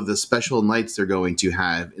all of the special nights they're going to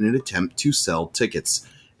have in an attempt to sell tickets.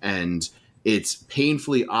 And it's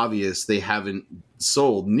painfully obvious they haven't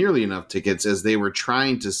sold nearly enough tickets, as they were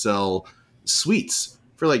trying to sell suites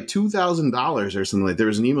for like $2,000 or something. Like, there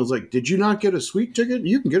was an email like, did you not get a suite ticket?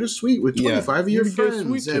 You can get a suite with 25 of your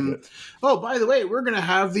friends. And oh, by the way, we're going to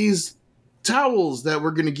have these towels that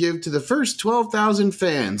we're going to give to the first 12,000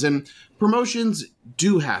 fans. And promotions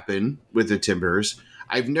do happen with the Timbers.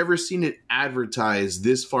 I've never seen it advertised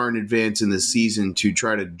this far in advance in the season to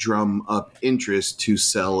try to drum up interest to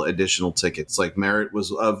sell additional tickets. Like, Merritt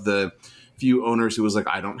was of the few owners who was like,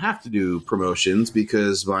 I don't have to do promotions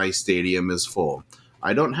because my stadium is full.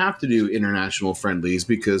 I don't have to do international friendlies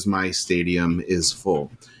because my stadium is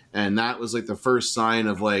full. And that was like the first sign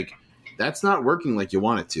of like, that's not working like you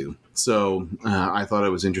want it to. So I thought it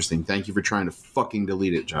was interesting. Thank you for trying to fucking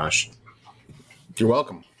delete it, Josh. You're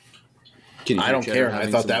welcome. I don't care. I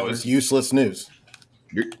thought that was useless news.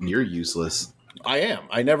 You're useless. I am.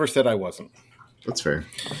 I never said I wasn't. That's fair.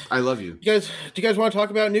 I love you. Do you guys want to talk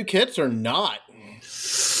about new kits or not?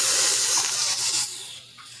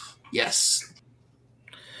 Yes.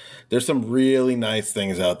 There's some really nice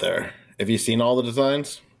things out there. Have you seen all the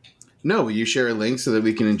designs? No, will you share a link so that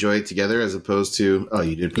we can enjoy it together as opposed to... Oh,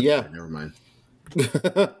 you did put it there. Never mind.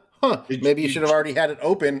 Huh. Maybe you should have already had it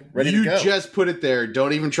open, ready to go. You just put it there.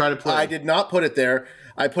 Don't even try to play. I did not put it there.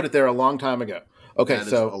 I put it there a long time ago. Okay, that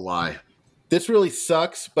so... is a lie. This really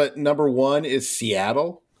sucks, but number one is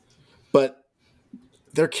Seattle. But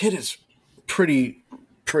their kit is pretty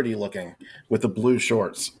looking with the blue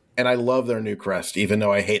shorts. And I love their new crest, even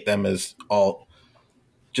though I hate them as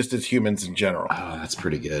humans in general. Oh, that's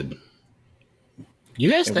pretty good.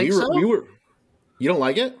 You guys think so? You don't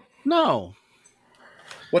like it? No.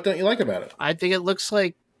 What don't you like about it? I think it looks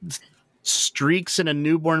like streaks in a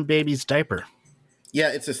newborn baby's diaper. Yeah,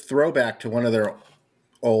 it's a throwback to one of their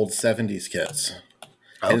old 70s kits.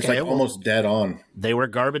 And it's like almost dead on. They were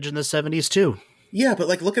garbage in the 70s too. Yeah, but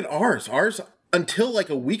like look at ours. Ours, until like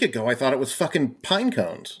a week ago, I thought it was fucking pine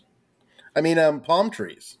cones. I mean, palm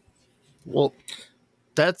trees. Well,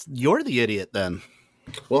 you're the idiot then.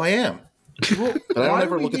 Well, I am. But I don't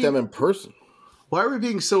ever look at them in person. Why are we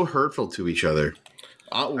being so hurtful to each other?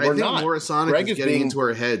 We're not. Morrisonic is getting into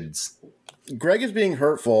our heads. Greg is being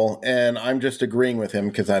hurtful, and I'm just agreeing with him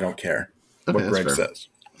because I don't care what Greg says.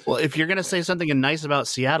 Well, if you're going to say something nice about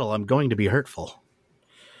Seattle, I'm going to be hurtful.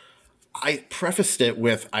 I prefaced it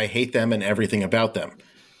with, I hate them and everything about them.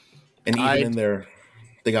 And even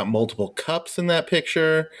they got multiple cups in that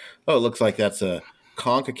picture. Oh, it looks like that's a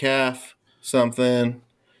CONCACAF something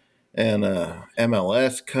and a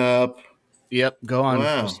MLS cup. Yep, go on.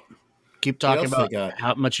 Wow. Just keep talking about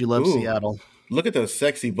how much you love Seattle. Look at those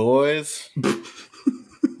sexy boys.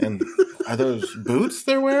 And are those boots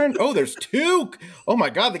they're wearing? Oh, there's two. Oh,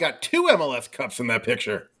 my God. They got two MLS cups in that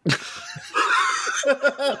picture.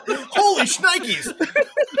 Holy shnikes.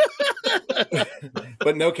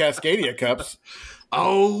 But no Cascadia cups.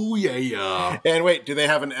 Oh, yeah. And wait, do they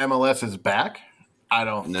have an MLS's back? I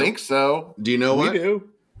don't think so. Do you know what? We do.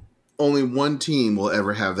 Only one team will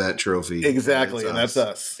ever have that trophy. Exactly, and that's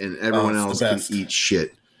us. And everyone else can eat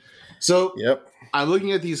shit. So I'm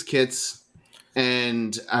looking at these kits,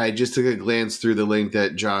 and I just took a glance through the link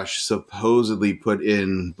that Josh supposedly put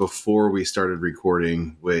in before we started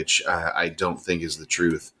recording, which I don't think is the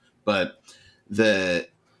truth. But the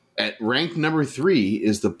At rank number 3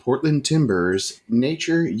 is the Portland Timbers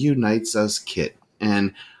Nature Unites Us kit.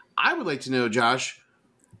 And I would like to know, Josh,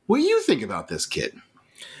 what do you think about this kit?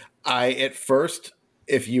 At first,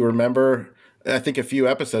 if you remember, I think a few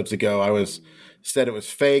episodes ago, said it was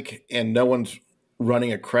fake and no one's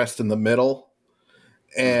running a crest in the middle.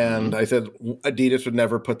 And I said Adidas would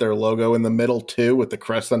never put their logo in the middle too with the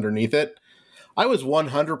crest underneath it. I was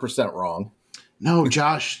 100% wrong. No,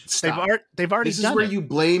 Josh, stop. They've already This is done where it. you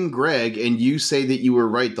blame Greg and you say that you were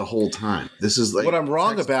right the whole time. This is like What I'm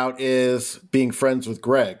wrong about is being friends with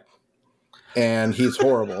Greg. And he's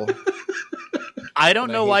horrible. I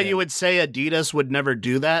don't know why you would say Adidas would never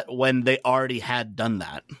do that when they already had done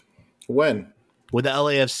that. When? With the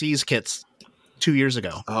LAFC's kits 2 years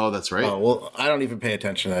ago. Oh, that's right. Oh, well, I don't even pay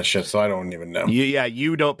attention to that shit, so I don't even know.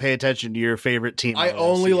 You don't pay attention to your favorite team. I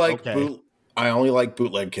only like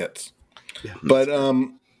bootleg kits. Yeah. But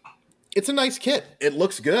it's a nice kit. It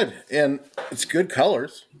looks good and it's good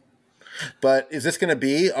colors. But is this going to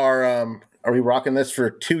be our are we rocking this for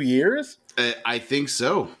 2 years? I think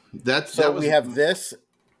so. We have this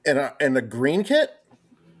in a green kit?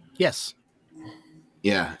 Yes.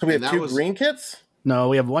 Yeah. So we have two green kits? No,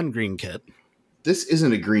 we have one green kit. This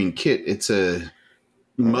isn't a green kit. It's a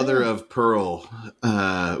mother of pearl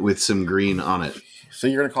with some green on it. So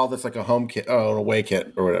you're going to call this like a home kit, an away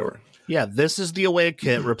kit or whatever. Yeah, this is the away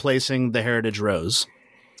kit replacing the Heritage Rose.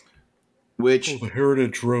 Which the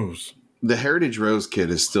Heritage Rose. The Heritage Rose kit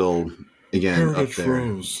is still, again, Heritage up there.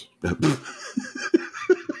 Rose.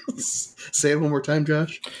 Say it one more time,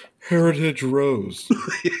 Josh. Heritage Rose.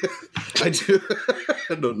 I do.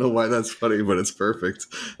 I don't know why that's funny, but it's perfect.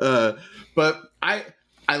 But I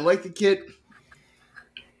like the kit.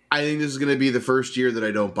 I think this is going to be the first year that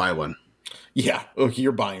I don't buy one. Yeah. Okay,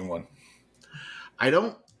 you're buying one. I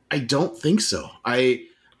don't think so.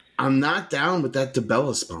 I'm not down with that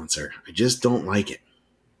DeBella sponsor. I just don't like it.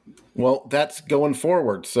 Well, that's going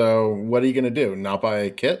forward. So what are you going to do? Not buy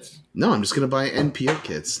kits? No, I'm just going to buy NPO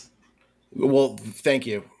kits. Well, thank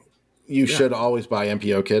you. You should always buy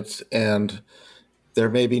NPO kits, and there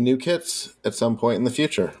may be new kits at some point in the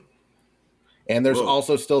future. And there's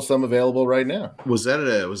also still some available right now. Was that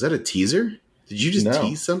a teaser? Did you just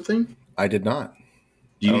tease something? I did not.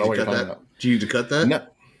 Do you need to cut that? Do you need to cut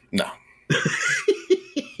that? No.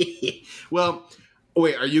 Well,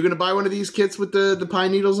 wait, are you going to buy one of these kits with the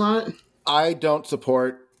pine needles on it? I don't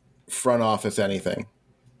support front office anything.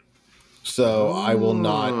 So I will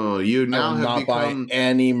not. You now have not buy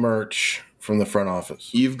any merch from the front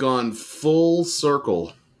office. You've gone full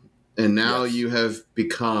circle, and now you have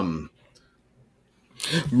become.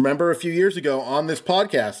 Remember a few years ago on this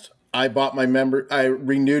podcast, I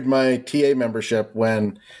renewed my TA membership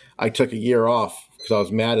when I took a year off because I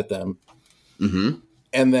was mad at them. Mm-hmm.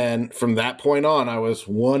 And then from that point on, I was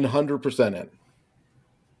 100% in.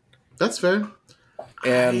 That's fair.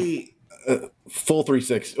 And full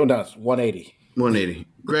 360. Oh, no, it's 180. 180.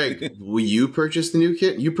 Greg, will you purchase the new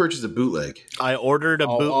kit? You purchased a bootleg. I ordered a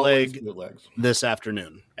bootleg this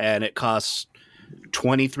afternoon, and it costs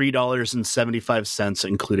 $23.75,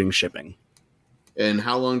 including shipping. And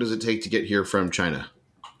how long does it take to get here from China?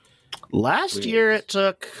 Last year, it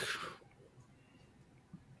took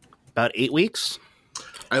about 8 weeks.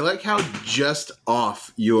 I like how just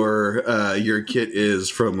off your kit is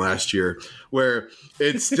from last year, where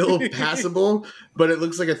it's still passable, but it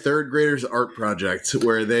looks like a third grader's art project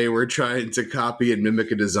where they were trying to copy and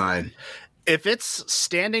mimic a design. If it's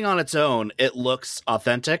standing on its own, it looks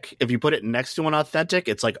authentic. If you put it next to an authentic,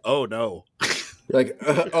 it's like, oh no. Like,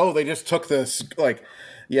 they just took this,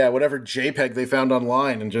 whatever JPEG they found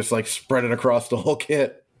online and just spread it across the whole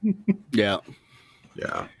kit. Yeah.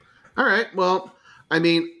 Yeah. All right. Well, I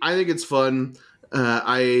mean, I think it's fun.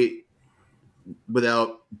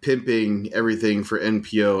 Without pimping everything for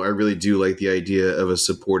NPO, I really do like the idea of a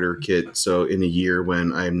supporter kit. So in a year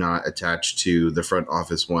when I'm not attached to the front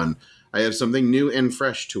office one, I have something new and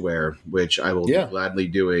fresh to wear, which I will be gladly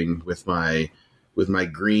doing with my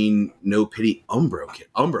green No Pity Umbro kit.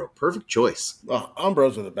 Umbro, perfect choice. Oh,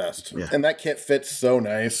 Umbros are the best. Yeah. And that kit fits so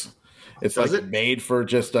nice. It's made for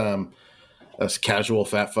just us casual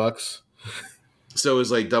fat fucks. So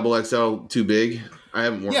is double XL too big? I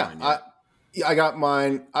haven't worn mine yet. I got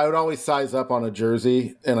mine. I would always size up on a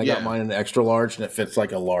jersey, and I got mine in an extra large, and it fits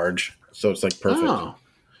like a large. So it's perfect. Oh.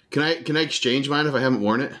 Can I exchange mine if I haven't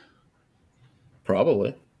worn it?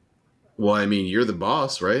 Probably. Well, I mean, you're the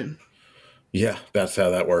boss, right? Yeah, that's how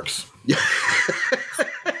that works.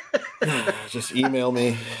 Just email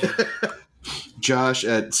me. Josh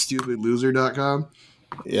at stupidloser.com.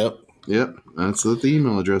 Yep. Yep, that's what the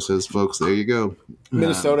email address is, folks. There you go.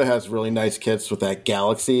 Minnesota has really nice kits with that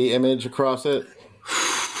galaxy image across it.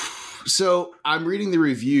 So I'm reading the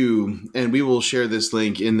review, and we will share this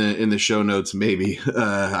link in the show notes. Maybe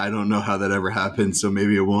I don't know how that ever happened, so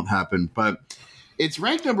maybe it won't happen. But it's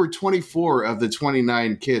ranked number 24 of the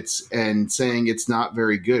 29 kits, and saying it's not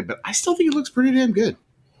very good. But I still think it looks pretty damn good.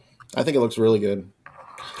 I think it looks really good.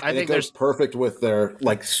 I think it goes perfect with their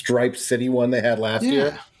like striped city one they had last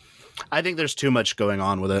year. I think there's too much going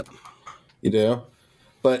on with it. You do?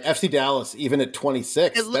 But FC Dallas, even at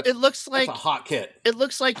 26, it looks like that's a hot kit. It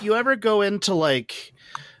looks like you ever go into like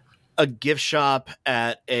a gift shop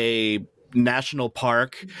at a national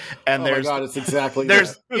park, and my God, it's exactly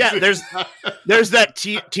there's that. there's that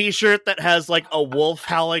t-shirt that has like a wolf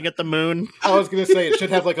howling at the moon. I was gonna say it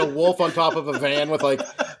should have like a wolf on top of a van with like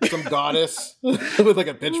some goddess with like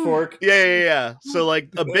a pitchfork. Yeah. So like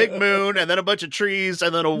a big moon, and then a bunch of trees,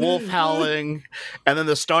 and then a wolf howling, and then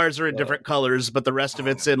the stars are in different colors, but the rest of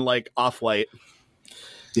it's in like off-white.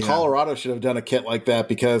 Yeah. Colorado should have done a kit like that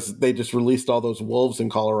because they just released all those wolves in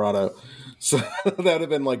Colorado. So that would have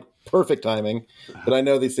been like perfect timing. But I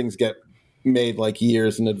know these things get made like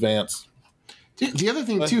years in advance. The other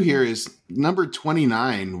thing too here is number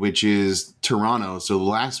 29, which is Toronto, so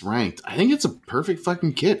last ranked. I think it's a perfect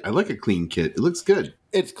fucking kit. I like a clean kit. It looks good.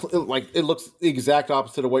 It's like it looks the exact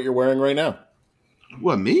opposite of what you're wearing right now.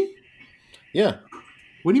 What, me? Yeah.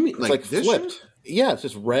 What do you mean? It's like this flipped. shirt? Yeah, it's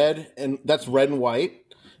just red, and that's red and white,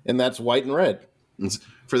 and that's white and red.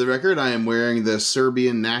 For the record, I am wearing the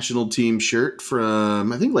Serbian national team shirt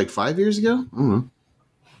from, I think, like 5 years ago. I don't know.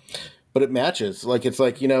 But it matches. Like, it's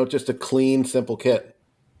like, just a clean, simple kit.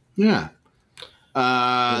 Yeah.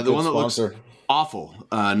 The one that looks awful,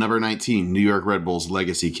 number 19, New York Red Bulls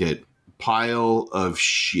Legacy Kit. Pile of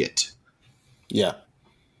shit. Yeah.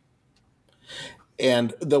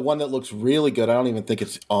 And the one that looks really good, I don't even think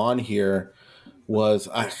it's on here, was,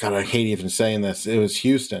 I hate even saying this, it was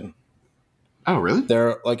Houston. Oh, really?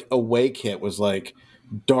 Their like away kit was like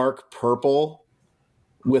dark purple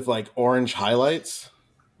with like orange highlights.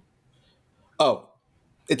 Oh,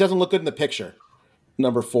 it doesn't look good in the picture.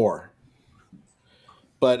 Number 4.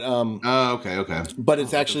 But okay. But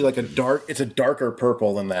it's actually like it's a darker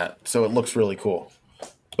purple than that, so it looks really cool.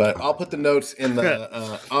 But I'll put the notes in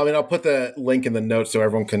the I'll put the link in the notes so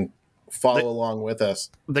everyone can follow along with us.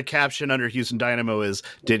 The caption under Houston Dynamo is,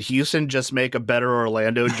 "Did Houston just make a better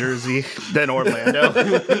Orlando jersey than Orlando?"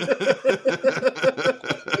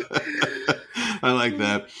 I like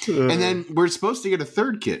that. And then we're supposed to get a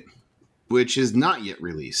third kit, which is not yet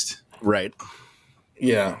released. Right.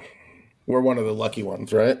 Yeah. We're one of the lucky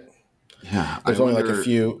ones, right? Yeah. There's only like a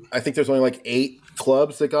few. I think there's only like 8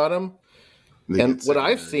 clubs that got them. And what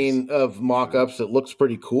I've seen of mock-ups, it looks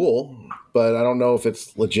pretty cool, but I don't know if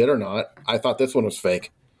it's legit or not. I thought this one was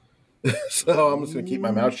fake. So I'm just going to keep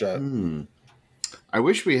my mouth shut. I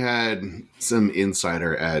wish we had some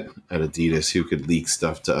insider at Adidas who could leak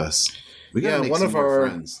stuff to us. We got one of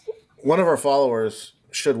our followers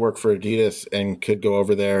should work for Adidas and could go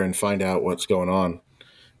over there and find out what's going on,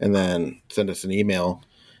 and then send us an email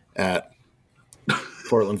at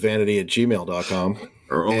portlandvanity@gmail.com.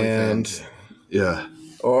 Or OnlyFans. Yeah.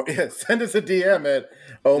 Or send us a DM at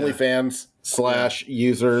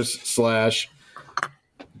OnlyFans/users/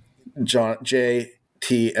 John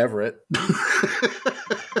J.T. Everett.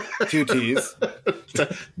 2 T's.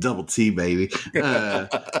 Double T, baby.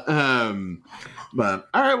 But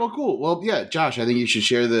all right, well, cool. Well, yeah, Josh, I think you should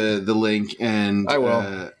share the link, and I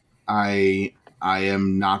will.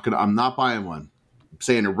 I'm not buying one. I'm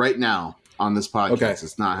saying it right now on this podcast. Okay.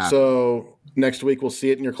 It's not happening. So next week we'll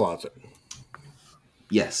see it in your closet.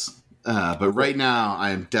 Yes. But right now I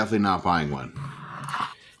am definitely not buying one.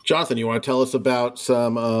 Jonathan, you want to tell us about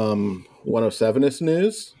some 107ist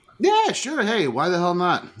news? Yeah, sure. Hey, why the hell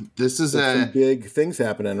not? This is some big things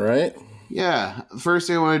happening, right? Yeah. First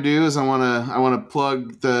thing I want to do is I want to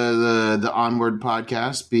plug the Onward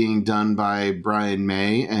podcast being done by Brian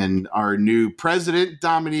May and our new president,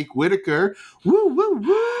 Dominique Whitaker. Woo, woo,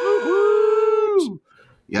 woo, woo.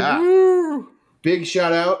 Yeah. Woo. Big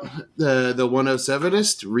shout out. The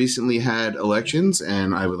 107ist recently had elections,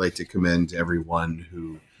 and I would like to commend everyone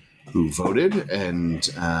who voted and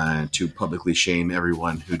to publicly shame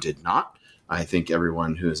everyone who did not. I think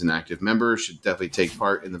everyone who is an active member should definitely take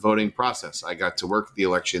part in the voting process. I got to work the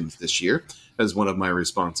elections this year as one of my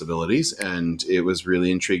responsibilities, and it was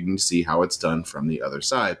really intriguing to see how it's done from the other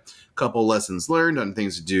side. A couple lessons learned on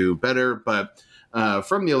things to do better, but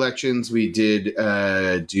From the elections, we did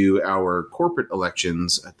do our corporate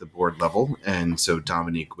elections at the board level. And so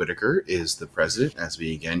Dominique Whitaker is the president, as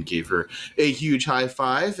we again gave her a huge high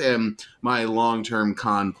five. And my long-term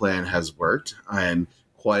con plan has worked. I am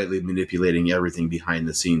quietly manipulating everything behind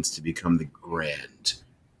the scenes to become the grandest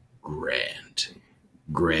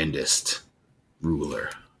ruler.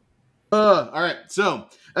 All right, so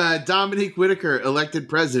Dominique Whitaker elected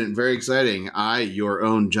president. Very exciting. I, your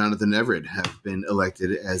own Jonathan Everett, have been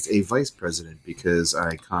elected as a vice president because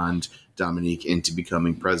I conned Dominique into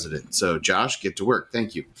becoming president. So, Josh, get to work.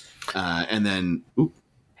 Thank you. And then,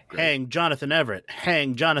 hang Jonathan Everett.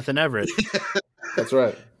 Hang Jonathan Everett. That's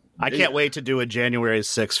right. I can't wait to do a January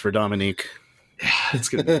 6th for Dominique. It's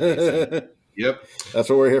going to be amazing. Yep. That's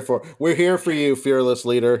what we're here for. We're here for you, fearless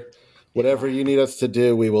leader. Whatever you need us to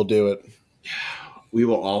do, we will do it. We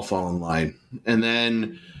will all fall in line. And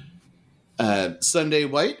then Sunday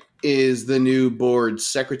White is the new board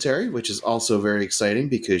secretary, which is also very exciting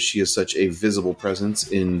because she is such a visible presence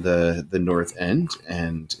in the North End,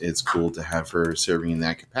 and it's cool to have her serving in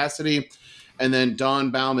that capacity. And then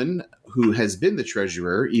Dawn Bauman, who has been the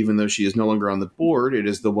treasurer, even though she is no longer on the board, it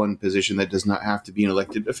is the one position that does not have to be an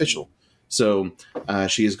elected official. So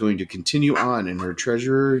she is going to continue on in her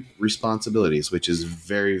treasurer responsibilities, which is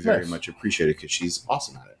very, very much appreciated because she's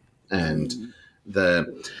awesome at it. And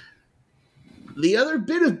the other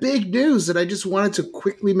bit of big news that I just wanted to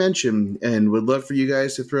quickly mention and would love for you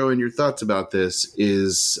guys to throw in your thoughts about this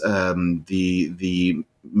is the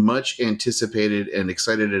much anticipated and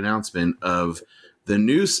excited announcement of the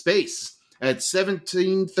new space at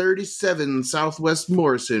 1737 Southwest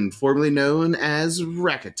Morrison, formerly known as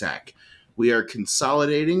Rack Attack. We are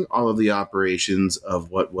consolidating all of the operations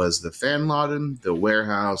of what was the Fan Laden, the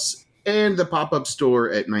warehouse, and the pop-up store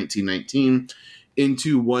at 1919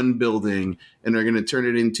 into one building, and are going to turn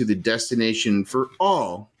it into the destination for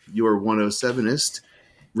all your 107ist,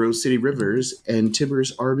 Rose City Rivers, and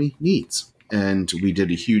Timbers Army needs. And we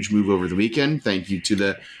did a huge move over the weekend. Thank you to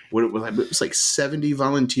it was like 70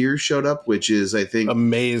 volunteers showed up, which is, I think,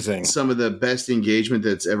 amazing. Some of the best engagement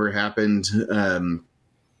that's ever happened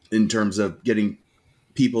in terms of getting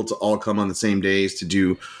people to all come on the same days to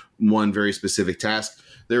do one very specific task.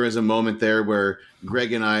 There was a moment there where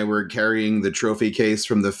Greg and I were carrying the trophy case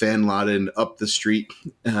from the Fan Laden up the street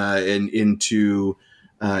and into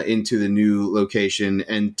the new location,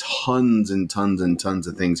 and tons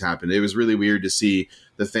of things happened. It was really weird to see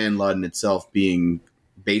the Fan Laden itself being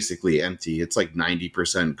basically empty. It's like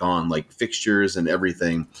 90% gone, like fixtures and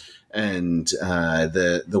everything. And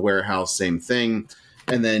the warehouse, same thing.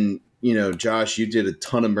 And then, Josh, you did a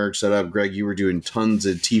ton of merch setup. Greg, you were doing tons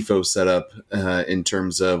of TIFO setup in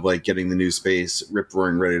terms of like getting the new space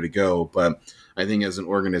rip-roaring ready to go. But I think as an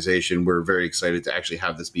organization, we're very excited to actually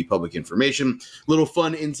have this be public information. Little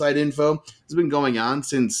fun inside info. It's been going on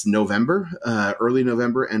since November, early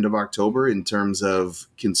November, end of October, in terms of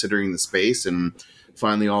considering the space, and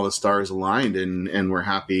finally all the stars aligned, and we're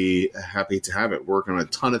happy to have it. Working on a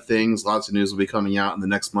ton of things. Lots of news will be coming out in the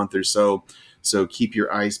next month or so. So keep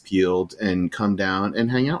your eyes peeled and come down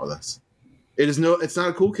and hang out with us. It's not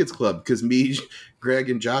a Cool Kids Club because me,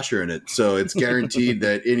 Greg, and Josh are in it. So it's guaranteed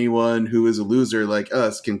that anyone who is a loser like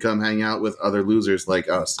us can come hang out with other losers like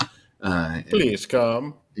us. Please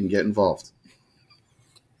come and get involved.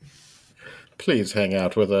 Please hang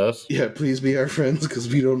out with us. Yeah, please be our friends because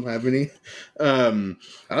we don't have any. I don't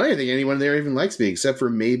even think anyone there even likes me except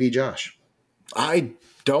for maybe Josh. I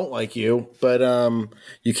don't like you, but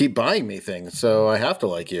you keep buying me things, so I have to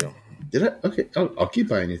like you. Did I? Okay, I'll keep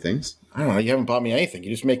buying you things. I don't know. You haven't bought me anything.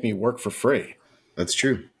 You just make me work for free. That's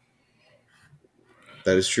true.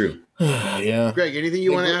 That is true. Yeah. Greg, anything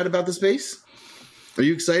you want to add about the space? Are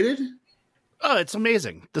you excited? Oh, it's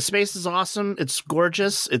amazing. The space is awesome. It's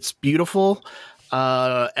gorgeous. It's beautiful.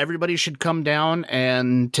 Everybody should come down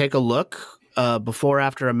and take a look before,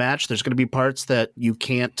 after a match. There's going to be parts that you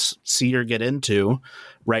can't see or get into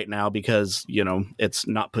right now because, it's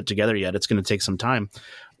not put together yet. It's going to take some time.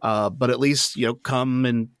 But at least, come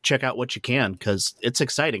and check out what you can because it's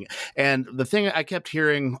exciting. And the thing I kept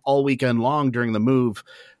hearing all weekend long during the move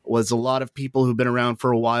was a lot of people who've been around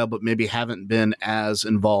for a while but maybe haven't been as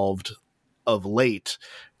involved of late,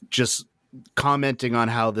 just commenting on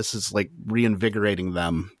how this is like reinvigorating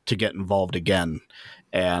them to get involved again.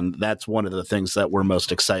 And that's one of the things that we're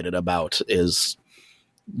most excited about is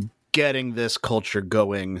getting this culture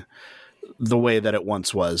going the way that it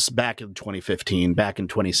once was back in 2015, back in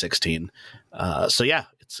 2016. So yeah,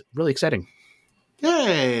 it's really exciting.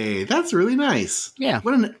 Hey, that's really nice. Yeah.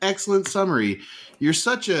 What an excellent summary. You're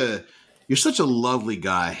such a lovely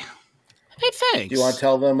guy. Hey, thanks. Do you want to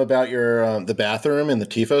tell them about your the bathroom in the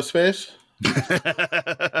TIFO space?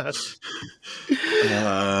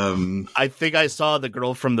 I think I saw the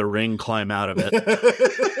girl from The Ring climb out of it.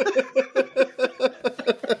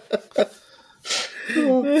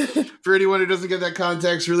 For anyone who doesn't get that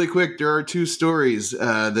context, really quick, there are two stories.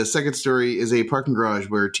 The second story is a parking garage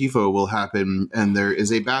where TIFO will happen, and there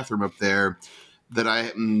is a bathroom up there that I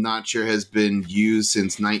am not sure has been used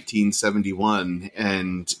since 1971,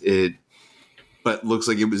 but looks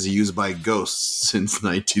like it was used by ghosts since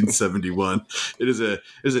 1971. It is a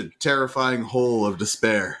terrifying hole of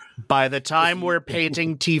despair. By the time we're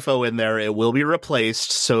painting TIFO in there, it will be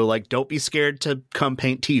replaced. So, like, don't be scared to come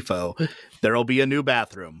paint TIFO. There'll be a new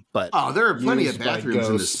bathroom. But there are plenty of bathrooms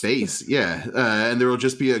in the space. Yeah. And there will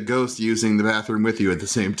just be a ghost using the bathroom with you at the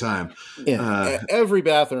same time. Yeah. Every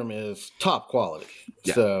bathroom is top quality.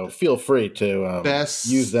 Yeah. So feel free to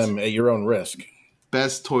use them at your own risk.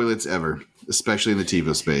 Best toilets ever, especially in the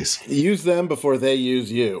TiVo space. Use them before they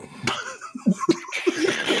use you.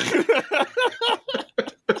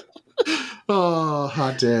 Oh,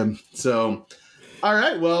 hot damn. So, all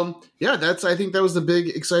right. Well, yeah, I think that was the big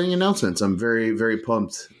exciting announcements. I'm very, very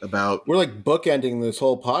pumped about. We're like bookending this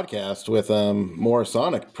whole podcast with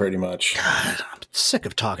Morrisonic pretty much. God, I'm sick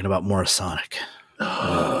of talking about Morrisonic.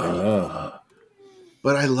 I know.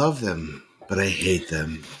 But I love them, but I hate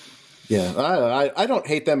them. Yeah, I don't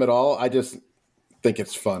hate them at all. I just think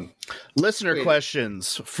it's fun. Listener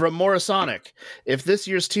questions from Morrisonic. If this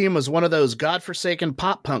year's team was one of those godforsaken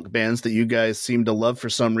pop punk bands that you guys seem to love for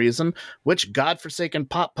some reason, which godforsaken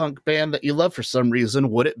pop punk band that you love for some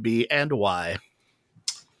reason would it be and why?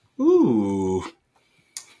 Ooh.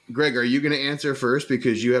 Greg, are you going to answer first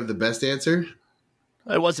because you have the best answer?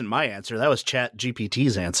 It wasn't my answer. That was Chat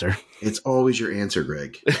GPT's answer. It's always your answer,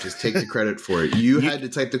 Greg. Just take the credit for it. You had to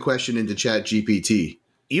type the question into Chat GPT.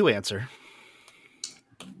 You answer.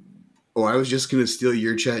 Oh, I was just going to steal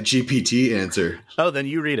your Chat GPT answer. Oh, then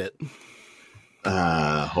you read it.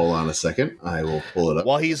 Hold on a second. I will pull it up.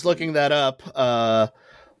 While he's looking that up,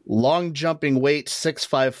 Long Jumping Weight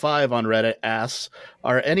 655 on Reddit asks,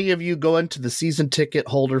 are any of you going to the season ticket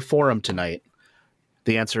holder forum tonight?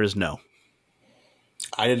 The answer is no.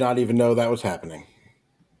 I did not even know that was happening.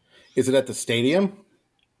 Is it at the stadium?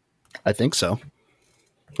 I think so.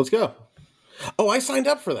 Let's go. Oh, I signed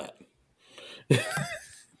up for that.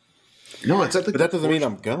 No, it's at the. But that doesn't mean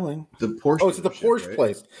I'm going. The Porsche. Oh, it's at the Porsche right?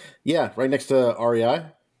 place. Yeah, right next to REI.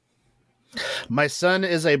 My son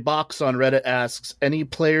is a box on Reddit asks, any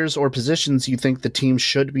players or positions you think the team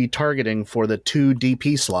should be targeting for the 2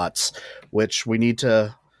 DP slots, which we need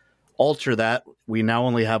to alter that. We now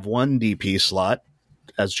only have 1 DP slot,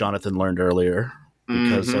 as Jonathan learned earlier,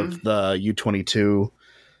 because of the U22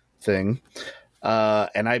 thing.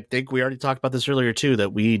 And I think we already talked about this earlier, too,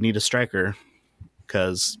 that we need a striker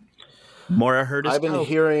because Mora hurt his toe.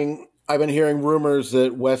 I've been hearing rumors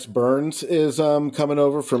that Wes Burns is coming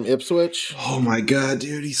over from Ipswich. Oh my god,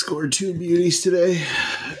 dude! He scored 2 beauties today.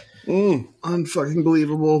 Unfucking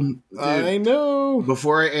believable. Dude, I know.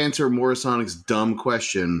 Before I answer Morrisonic's dumb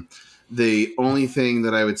question, the only thing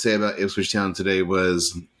that I would say about Ipswich Town today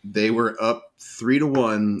was they were up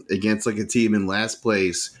 3-1 against like a team in last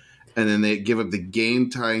place, and then they give up the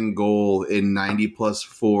game-tying goal in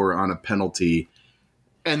 90+4 on a penalty.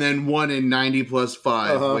 And then won in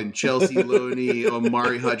 90+5 when Chelsea Loney,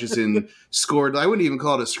 Omari Hutchison scored. I wouldn't even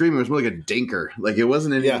call it a screamer. It was more like a dinker. Like, it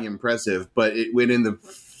wasn't anything impressive, but it went in the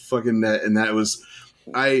fucking net. And that was –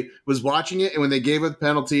 I was watching it, and when they gave up the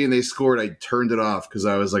penalty and they scored, I turned it off because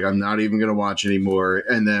I was like, I'm not even going to watch anymore.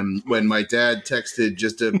 And then when my dad texted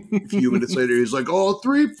just a few minutes later, he's like,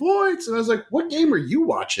 3 points. And I was like, what game are you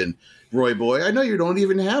watching? Roy Boy, I know you don't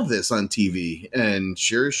even have this on TV. And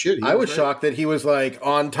sure as shit. I was shocked that he was like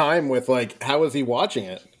on time with like, how was he watching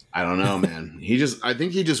it? I don't know, man. I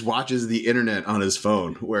think he just watches the internet on his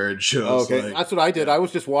phone where it shows. Okay, like, that's what I did. I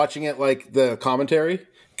was just watching it like the commentary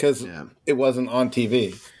because it wasn't on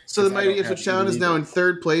TV. So the mighty Ipswich Town is now in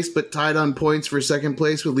 3rd place, but tied on points for 2nd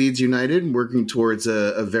place with Leeds United, working towards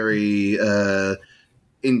a very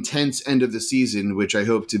intense end of the season, which I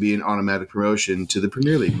hope to be an automatic promotion to the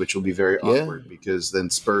Premier League, which will be very awkward because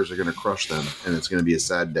then Spurs are going to crush them, and it's going to be a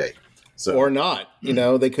sad day. So. Or not. You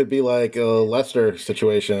know, they could be like a Leicester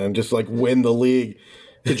situation and just like win the league.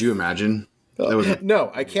 Could you imagine?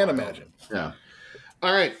 No, I can't imagine. Yeah.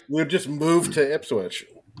 All right. We'd just move to Ipswich.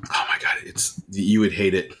 Oh my God. You would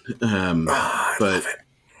hate it. I love it.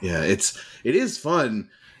 Yeah, it is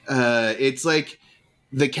fun. It's like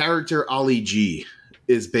the character Ollie G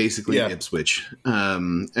is basically Ipswich.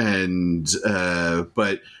 But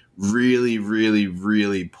really, really,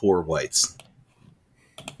 really poor whites.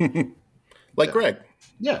 Like Greg.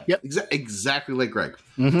 Yeah, Yep. Exactly like Greg.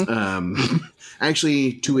 Mm-hmm.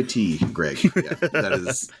 Actually, to a T, Greg. Yeah, that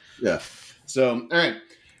is, yeah. So, all right.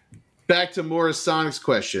 Back to Morris Sonic's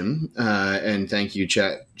question, and thank you,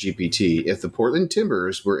 Chat GPT. If the Portland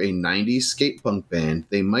Timbers were a 90s skate punk band,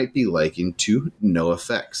 they might be likened to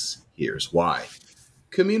NoFX. Here's why.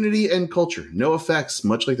 Community and culture. NoFX,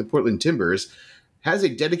 much like the Portland Timbers, has a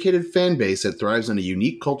dedicated fan base that thrives on a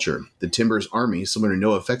unique culture. The Timbers Army, similar to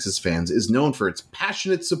NoFX's fans, is known for its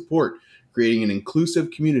passionate support, creating an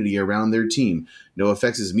inclusive community around their team.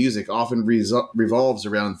 NoFX's music often revolves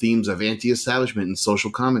around themes of anti-establishment and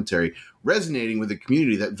social commentary, resonating with a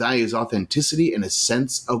community that values authenticity and a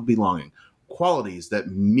sense of belonging, qualities that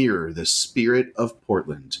mirror the spirit of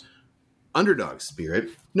Portland. Underdog spirit.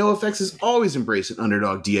 NoFX has always embraced an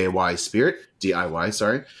underdog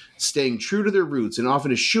DIY, staying true to their roots and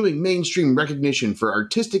often eschewing mainstream recognition for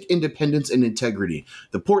artistic independence and integrity.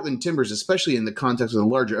 The Portland Timbers, especially in the context of the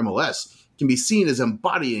larger MLS, can be seen as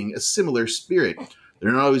embodying a similar spirit.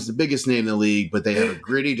 They're not always the biggest name in the league, but they have a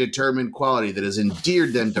gritty, determined quality that has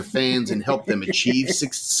endeared them to fans and helped them achieve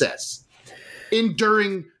success.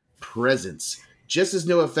 Enduring presence. Just as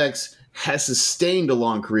NoFX has sustained a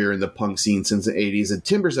long career in the punk scene since the 80s, the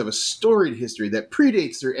Timbers have a storied history that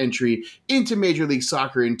predates their entry into Major League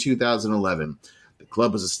Soccer in 2011. The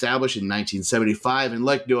club was established in 1975, and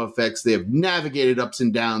like NoFX, they have navigated ups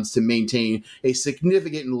and downs to maintain a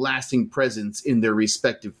significant and lasting presence in their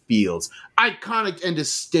respective fields. Iconic and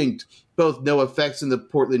distinct, both NoFX and the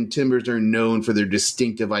Portland Timbers are known for their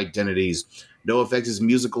distinctive identities. NoFX's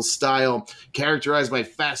musical style, characterized by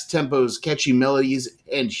fast tempos, catchy melodies,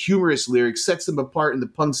 and humorous lyrics, sets them apart in the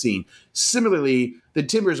punk scene. Similarly, the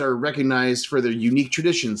Timbers are recognized for their unique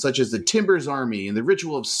traditions, such as the Timbers Army and the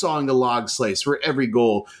ritual of sawing the log slice for every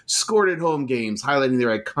goal, scored at home games, highlighting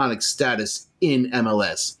their iconic status in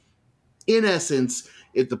MLS. In essence,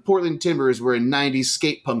 if the Portland Timbers were a 90s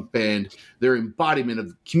skate punk band, their embodiment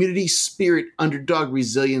of community spirit, underdog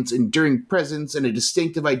resilience, enduring presence, and a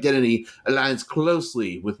distinctive identity aligns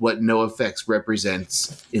closely with what NoFX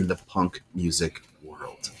represents in the punk music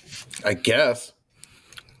world. I guess.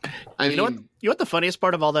 You know what the funniest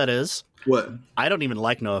part of all that is? What? I don't even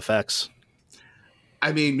like NoFX.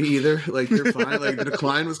 I mean, me either. Like, they're fine. Like, the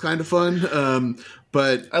Decline was kind of fun.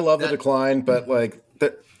 But I love the Decline, but like,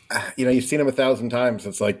 you've seen them 1,000 times.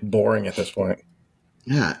 It's like boring at this point.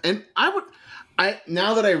 Yeah, and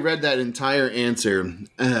now that I read that entire answer,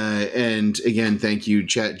 and again, thank you,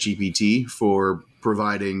 Chat GPT, for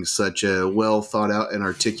providing such a well thought out and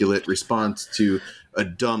articulate response to a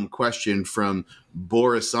dumb question from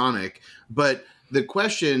Borisonic. But the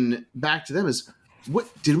question back to them is, what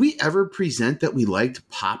did we ever present that we liked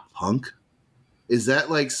pop punk? Is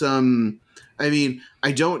that like some? I mean,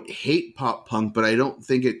 I don't hate pop punk, but I don't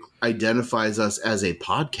think it identifies us as a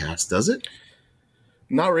podcast, does it?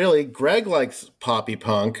 Not really. Greg likes poppy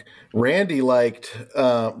punk. Randy likes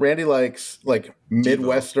like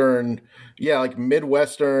Midwestern, like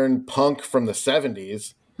Midwestern punk from the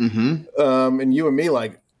 70s. Mm-hmm. And you and me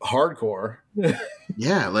like hardcore.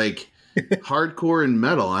 Yeah, like hardcore and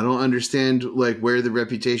metal. I don't understand like where the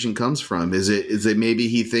reputation comes from. Is it maybe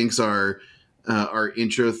he thinks our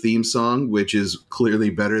intro theme song, which is clearly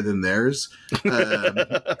better than theirs,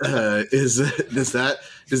 does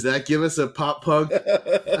that give us a pop punk?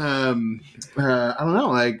 I don't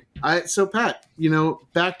know. So Pat,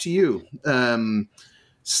 back to you.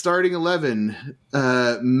 Starting 11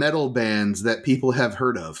 metal bands that people have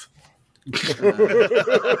heard of.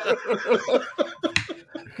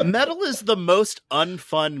 Metal is the most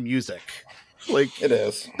unfun music. Like, it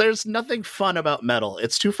is. There's nothing fun about metal.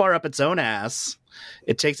 It's too far up its own ass.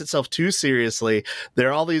 It takes itself too seriously. There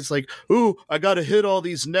are all these like, ooh, I gotta hit all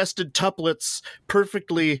these nested tuplets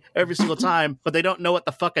perfectly every single time, but they don't know what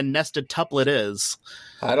the fucking nested tuplet is.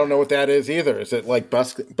 I don't know what that is either. Is it like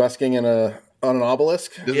busking on an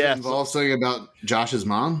obelisk? Does it involve something about Josh's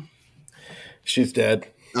mom? She's dead.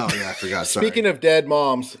 Oh yeah, I forgot. Sorry. Speaking of dead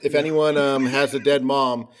moms, if anyone has a dead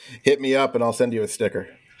mom, hit me up and I'll send you a sticker.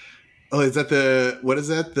 Oh, is that what is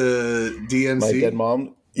that? The DMC? My dead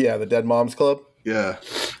mom? Yeah, the Dead Moms Club. Yeah.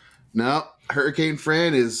 No, Hurricane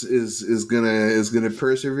Fran is gonna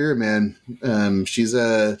persevere, man. She's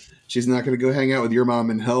not gonna go hang out with your mom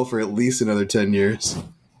in hell for at least another 10 years.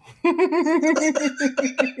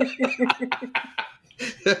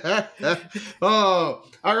 Oh,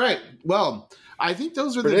 all right. Well, I think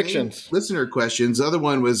those are the main listener questions. The other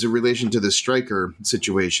one was in relation to the striker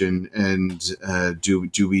situation, and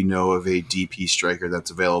do we know of a DP striker that's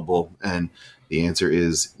available? And the answer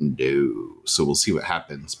is no. So we'll see what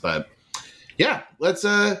happens. But yeah, let's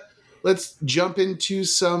let's jump into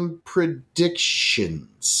some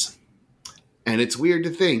predictions. And it's weird to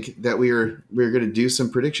think that we're going to do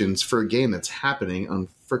some predictions for a game that's happening on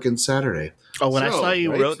frickin' Saturday. Oh, when I saw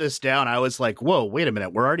you wrote this down, I was like, whoa, wait a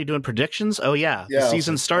minute. We're already doing predictions? Oh, yeah. The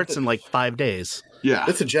season starts in like 5 days. Yeah.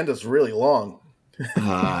 This agenda's really long.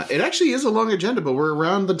 It actually is a long agenda, but we're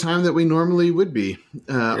around the time that we normally would be.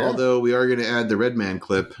 Although we are going to add the Red Man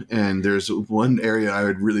clip, and there's one area I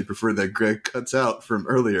would really prefer that Greg cuts out from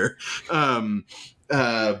earlier.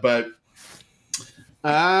 But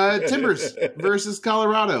Timbers versus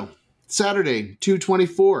Colorado, Saturday,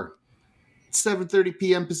 2/24, 7:30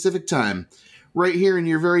 p.m. Pacific time, right here in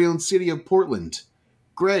your very own city of Portland.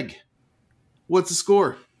 Greg, what's the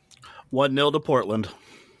score? 1-0 to Portland.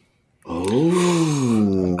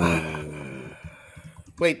 Oh.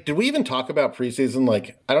 Wait, did we even talk about preseason?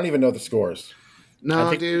 Like, I don't even know the scores.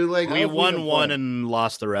 No, dude. Like, we won one and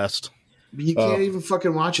lost the rest. You can't even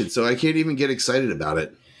fucking watch it, so I can't even get excited about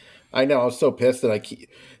it. I know. I was so pissed that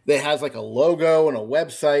it has like a logo and a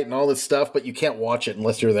website and all this stuff, but you can't watch it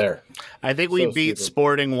unless you're there. I think we beat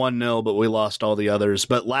Sporting 1-0, but we lost all the others.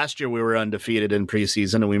 But last year we were undefeated in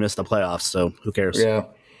preseason and we missed the playoffs, so who cares? Yeah.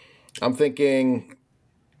 I'm thinking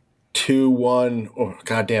 2-1, or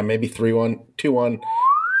goddamn, maybe 3-1, 2-1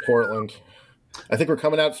 Portland. I think we're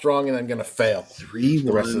coming out strong and then going to fail 3-1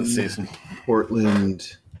 the rest of the season.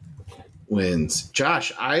 Portland wins.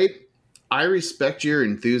 Josh, I respect your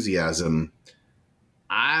enthusiasm.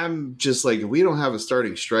 I'm just like, if we don't have a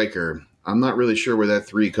starting striker, I'm not really sure where that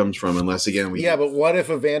 3 comes from unless, again, we... Yeah, but what if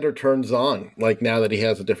Evander turns on, like now that he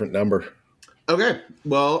has a different number? Okay,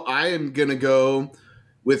 well, I am going to go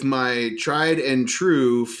with my tried and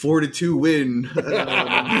true 4-2 win.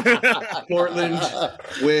 Portland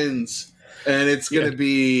wins. And it's going to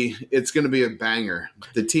be a banger.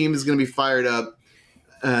 The team is going to be fired up.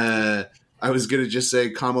 I was gonna just say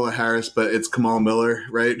Kamala Harris, but it's Kamal Miller,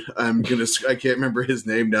 right? I can't remember his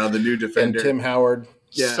name now. The new defender, and Tim Howard.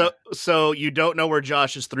 Yeah. So you don't know where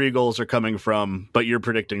Josh's 3 goals are coming from, but you're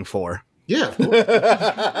predicting 4. Yeah, of course.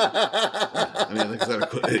 I mean,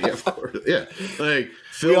 yeah, of course. Yeah, like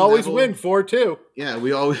we always win 4-2. Yeah,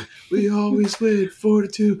 we always win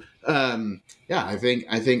 4-2. Yeah, I think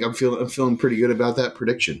I'm feeling pretty good about that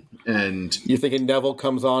prediction. And you thinking Neville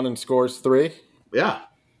comes on and scores 3? Yeah.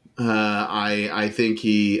 I think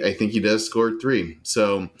he does score 3.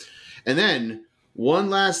 So, and then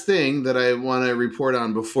one last thing that I want to report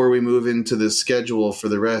on before we move into the schedule for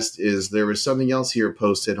the rest is there was something else here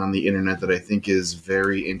posted on the internet that I think is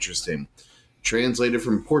very interesting. Translated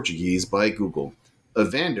from Portuguese by Google.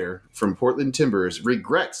 Evander from Portland Timbers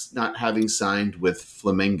regrets not having signed with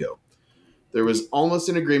Flamengo. There was almost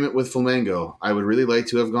an agreement with Flamengo. I would really like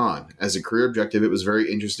to have gone. As a career objective, it was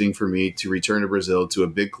very interesting for me to return to Brazil to a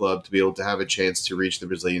big club to be able to have a chance to reach the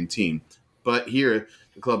Brazilian team. But here,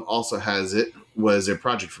 the club also was a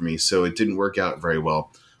project for me, so it didn't work out very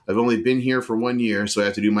well. I've only been here for 1 year, so I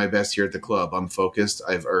have to do my best here at the club. I'm focused.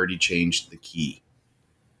 I've already changed the key.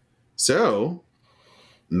 So,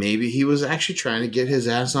 maybe he was actually trying to get his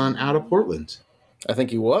ass on out of Portland. I think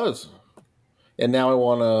he was. And now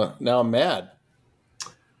I'm mad.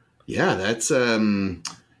 Yeah, that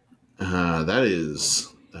is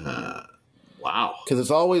wow. Because it's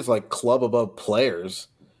always like club above players.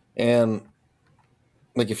 And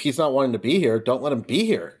like if he's not wanting to be here, don't let him be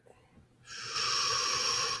here.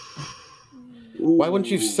 Ooh. Why wouldn't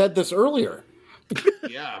you have said this earlier?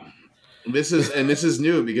 Yeah. This is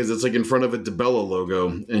new because it's like in front of a DeBella logo,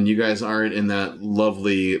 and you guys aren't in that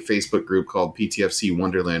lovely Facebook group called PTFC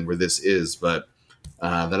Wonderland where this is, but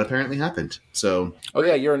that apparently happened. So, oh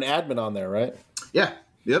yeah, you're an admin on there, right? Yeah.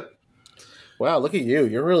 Yep. Wow, look at you!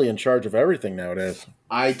 You're really in charge of everything nowadays.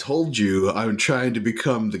 I told you I'm trying to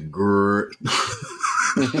become the greatest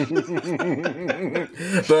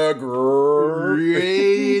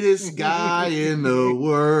guy in the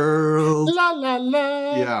world. La la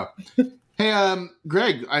la. Yeah. Hey,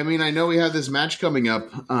 Greg, I mean, I know we have this match coming up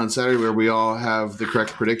on Saturday where we all have the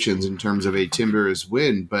correct predictions in terms of a Timbers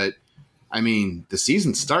win, but I mean, the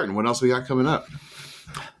season's starting. What else we got coming up?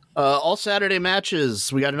 All Saturday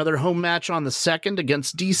matches. We got another home match on the 2nd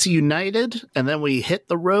against DC United, and then we hit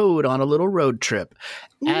the road on a little road trip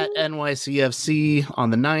at NYCFC on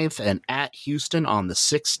the 9th and at Houston on the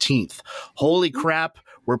 16th. Holy crap,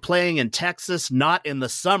 we're playing in Texas, not in the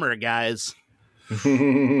summer, guys.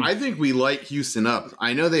 I think we light Houston up.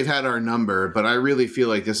 I know they've had our number, but I really feel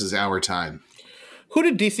like this is our time. Who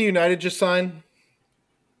did DC United just sign?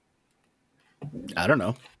 I don't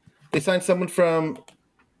know. They signed someone from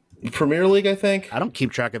Premier League, I think. I don't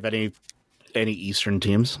keep track of any Eastern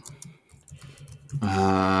teams.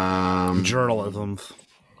 Journalism.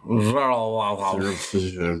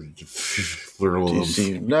 DC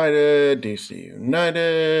United, DC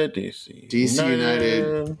United, DC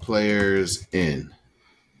United players in.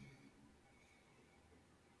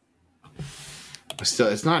 Still,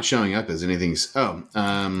 it's not showing up as anything.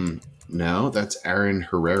 No, that's Aaron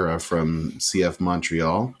Herrera from CF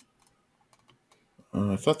Montreal.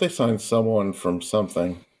 I thought they signed someone from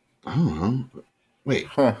something. I don't know. Wait.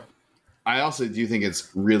 Huh. I also do think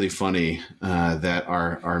it's really funny that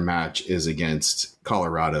our match is against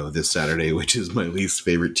Colorado this Saturday, which is my least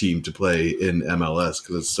favorite team to play in MLS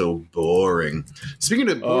because it's so boring. Speaking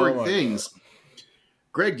of boring things,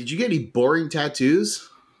 Greg, did you get any boring tattoos?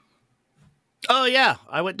 Oh, yeah.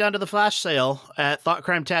 I went down to the flash sale at Thought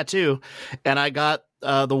Crime Tattoo, and I got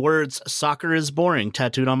the words "soccer is boring"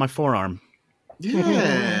 tattooed on my forearm.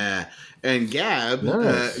 Yeah. And Gab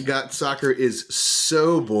got "soccer is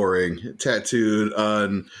so boring" tattooed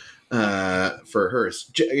on for hers.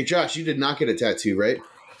 Josh, you did not get a tattoo, right?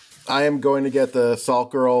 I am going to get the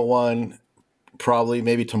Salt Girl one probably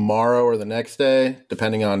maybe tomorrow or the next day,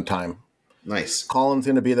 depending on time. Nice. Colin's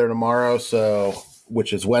going to be there tomorrow,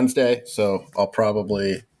 which is Wednesday, so I'll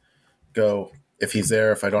probably go if he's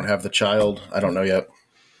there. If I don't have the child, I don't know yet.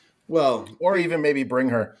 Well, or even maybe bring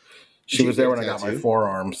her. She was there when I got my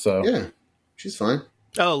forearm, so yeah, she's fine.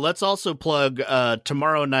 Oh, let's also plug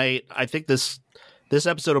tomorrow night. I think this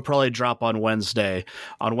episode will probably drop on Wednesday.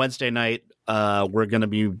 On Wednesday night, we're going to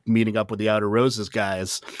be meeting up with the Outer Roses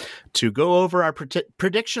guys to go over our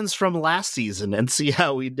predictions from last season and see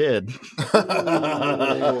how we did. I'm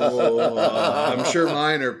sure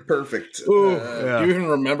mine are perfect. Do you even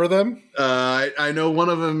remember them? I know one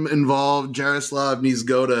of them involved Jaroslav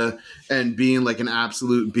Nizgoda and being like an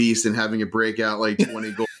absolute beast and having a breakout like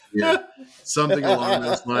 20 goals a year. Something along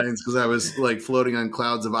those lines, because I was like floating on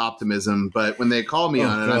clouds of optimism. But when they call me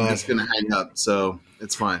on it, I'm just going to hang up. So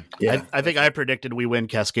it's fine. Yeah, I think I predicted we win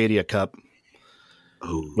Cascadia Cup,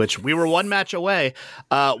 which we were one match away.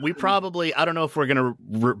 We probably, I don't know if we're going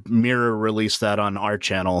to mirror release that on our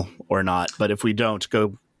channel or not. But if we don't,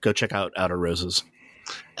 go check out Outer Roses.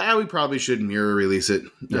 We probably should mirror release it.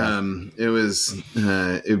 Yeah. It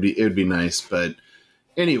would be nice. But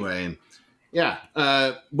anyway. Yeah.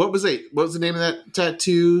 What was the name of that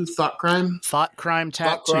tattoo? Thought Crime? Thought Crime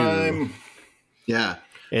Tattoo. Thought Crime. Yeah.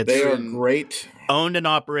 They are great. Owned and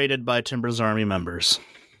operated by Timbers Army members.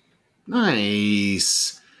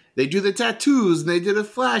 Nice. They do the tattoos, and they did a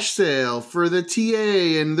flash sale for the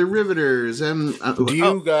TA and the Riveters. And do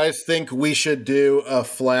you guys think we should do a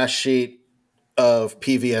flash sheet of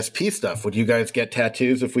PVSP stuff? Would you guys get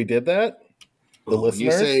tattoos if we did that? The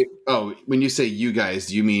listeners? When you say you guys,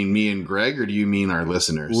 do you mean me and Greg, or do you mean our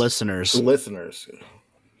listeners? Listeners.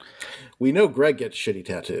 We know Greg gets shitty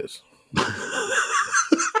tattoos.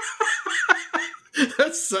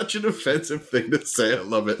 That's such an offensive thing to say. I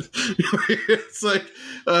love it. It's like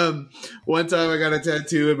one time I got a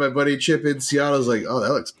tattoo and my buddy Chip in Seattle was like, "Oh,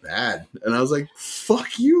 that looks bad," and I was like,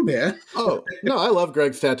 "Fuck you, man." Oh no, I love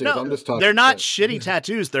Greg's tattoos. No, I'm just talking. They're not shitty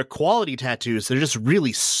tattoos. They're quality tattoos. They're just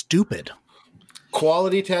really stupid.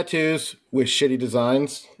 Quality tattoos with shitty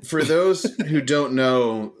designs. For those who don't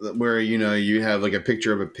know, where you have like a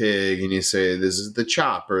picture of a pig and you say this is the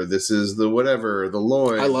chop or this is the whatever, the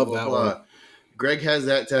loin. I love that one. Greg has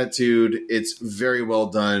that tattooed. It's very well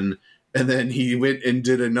done. And then he went and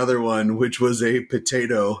did another one, which was a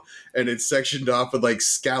potato, and it's sectioned off with like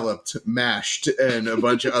scalloped, mashed, and a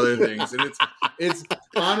bunch of other things. And it's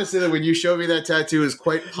honestly, that when you show me that tattoo, is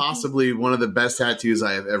quite possibly one of the best tattoos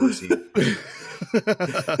I have ever seen.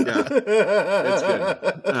 Yeah, it's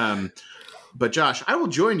good. But Josh, I will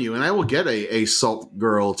join you, and I will get a Salt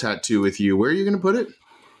Girl tattoo with you. Where are you going to put it?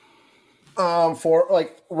 For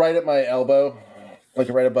like right at my elbow, like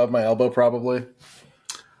right above my elbow, probably.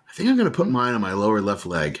 I think I'm going to put mine on my lower left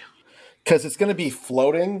leg. Because it's going to be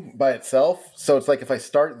floating by itself. So it's like if I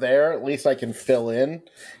start there, at least I can fill in.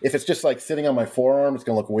 If it's just like sitting on my forearm, it's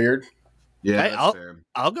going to look weird. Yeah, that's fair.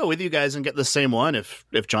 I'll go with you guys and get the same one if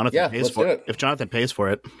Jonathan pays for it. If Jonathan pays for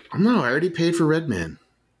it. No, I already paid for Redman.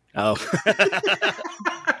 Oh.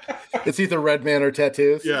 It's either Redman or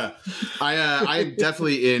tattoos. Yeah. I'm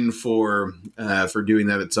definitely in for doing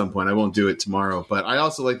that at some point. I won't do it tomorrow, but I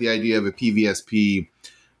also like the idea of a PVSP.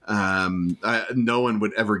 No one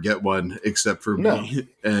would ever get one except for me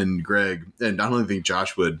and Greg, and I don't think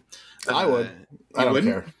Josh would. I would. I don't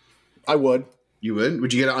care. I would. You would?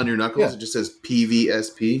 Would you get it on your knuckles? Yeah. It just says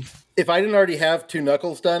PVSP. If I didn't already have 2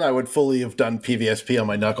 knuckles done, I would fully have done PVSP on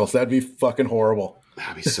my knuckles. That'd be fucking horrible.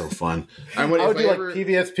 That'd be so fun. I would do like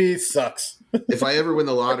PVSP sucks. If I ever win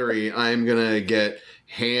the lottery, I'm gonna get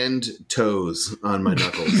hand toes on my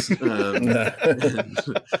knuckles.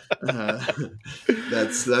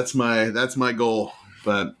 That's my goal.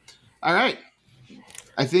 But all right,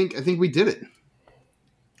 I think we did it.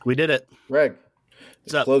 We did it. Greg,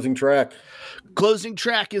 closing track. Closing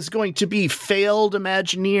track is going to be Failed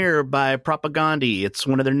Imagineer by Propagandhi. It's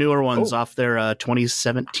one of their newer ones off their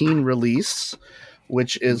 2017 release,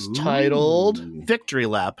 which is titled Victory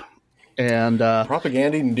Lap. And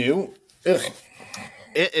Propagandhi new? Ugh.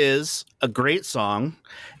 It is a great song.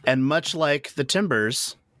 And much like the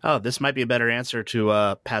Timbers, this might be a better answer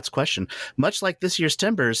to Pat's question. Much like this year's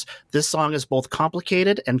Timbers, this song is both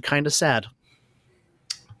complicated and kind of sad.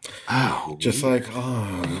 Oh, just like,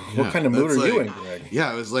 what kind of mood are you in, Greg? Yeah,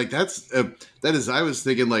 I was like, that is, I was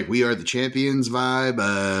thinking like We Are the Champions vibe,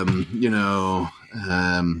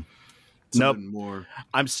 nope. More.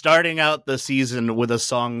 I'm starting out the season with a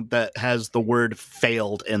song that has the word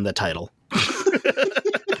failed in the title.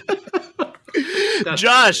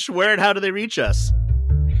 Josh, where and how do they reach us?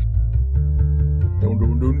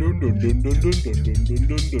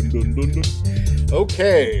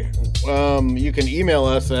 Okay. You can email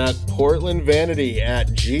us at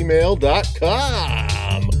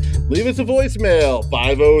portlandvanity@gmail.com. Leave us a voicemail,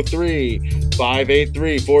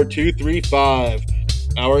 503-583-4235.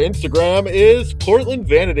 Our Instagram is Portland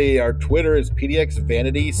Vanity. Our Twitter is PDX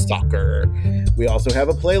Vanity Soccer. We also have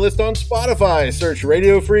a playlist on Spotify. Search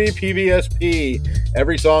Radio Free PVSP.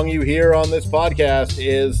 Every song you hear on this podcast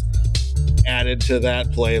is added to that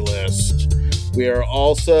playlist. We are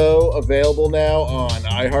also available now on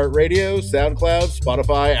iHeartRadio, SoundCloud,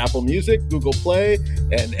 Spotify, Apple Music, Google Play,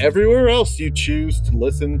 and everywhere else you choose to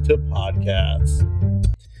listen to podcasts.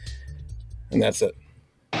 And that's it.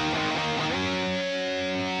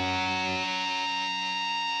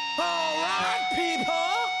 All right, people.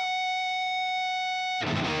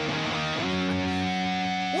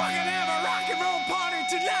 We're gonna have a rock and roll party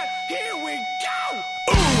tonight. Here we go.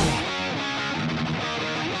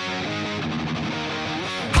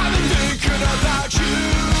 About you,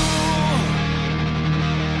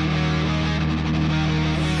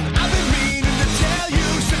 I've been meaning to tell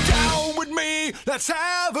you, sit down with me, let's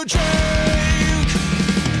have a drink.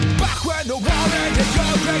 Back when the war ended,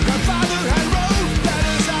 your great grandfather had wrote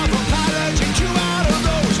letters of apology to all of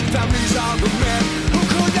those families of the men who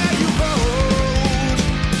could let you vote.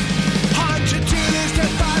 100 dealers that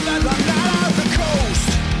find that long out of the coast.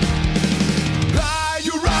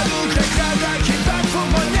 You rather take that came back from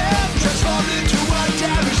my name, transformed into a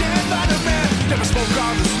damaged environment. Never spoke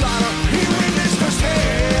on the slaughter, he witnessed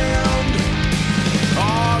firsthand.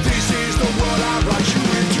 Oh, this is the world I brought you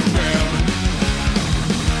into, man.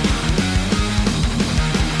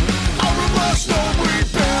 I must no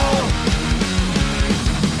rebel.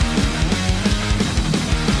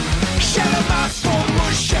 Shatter my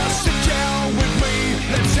former shell, sit down with me,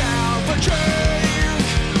 let's have a drink.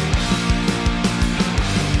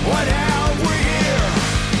 What have we here?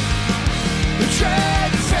 The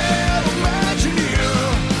dread failed Imagineer.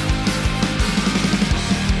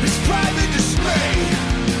 It's private display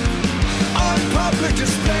on public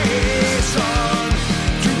display, son.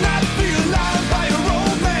 Do not be alarmed by your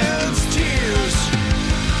old man's tears.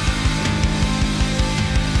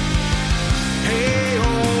 Hey,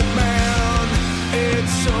 old man,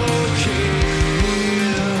 it's okay.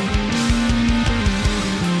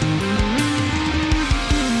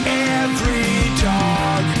 Every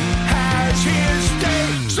dog has his day.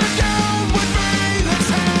 Sit down with me, let's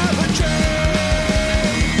have a drink.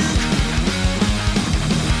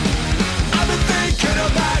 I've been thinking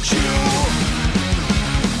about you.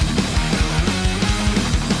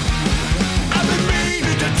 I've been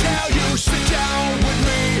meaning to tell you, sit down with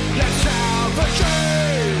me, let's have a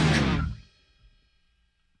drink.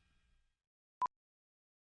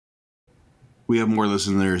 We have more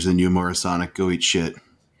listeners than you, Morrisonic. Go eat shit.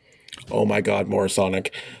 Oh my God, Morrisonic.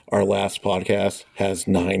 Our last podcast has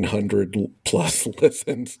 900 plus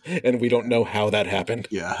listens, and we don't know how that happened.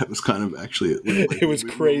 Yeah, it was kind of actually... It was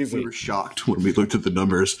crazy. We were shocked when we looked at the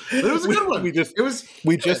numbers. But it was a good one. We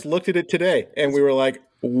just looked at it today, and we were like,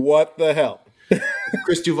 what the hell?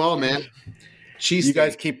 Chris Duval, man. You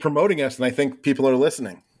guys keep promoting us, and I think people are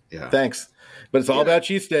listening. Yeah. Thanks. But it's all about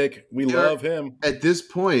cheesesteak. We love him. At this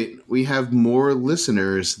point, we have more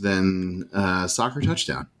listeners than Soccer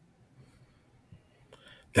Touchdown.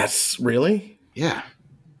 That's really? Yeah.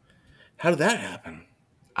 How did that happen?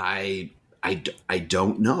 I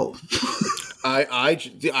don't know. I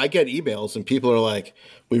get emails and people are like,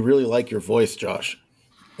 we really like your voice, Josh,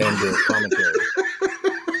 and your commentary.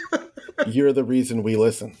 You're the reason we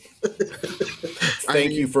listen.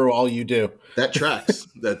 Thank you for all you do. That tracks.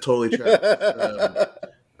 That totally tracks.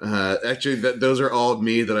 Actually, those are all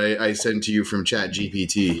me that I send to you from Chat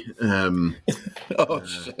GPT.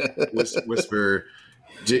 Shit. Whisper.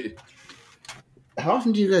 How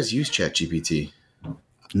often do you guys use Chat GPT?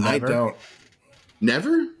 I don't.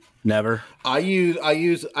 Never? Never. I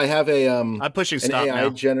have a I'm pushing an stop AI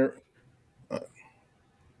now.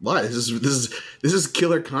 Why? This is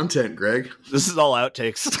killer content, Greg. This is all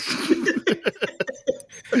outtakes.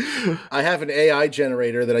 I have an AI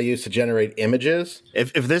generator that I use to generate images.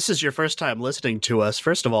 If this is your first time listening to us,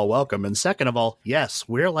 first of all, welcome. And second of all, yes,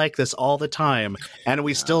 we're like this all the time. And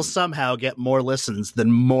we still somehow get more listens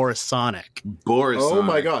than Morrisonic. Oh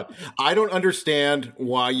my God. I don't understand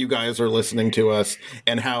why you guys are listening to us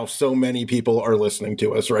and how so many people are listening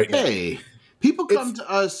to us right now. Hey, people come to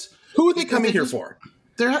us. Who are they coming here for?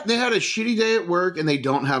 They had a shitty day at work and they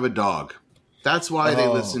don't have a dog. That's why they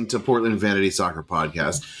listen to Portland Vanity Soccer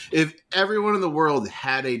Podcast. If everyone in the world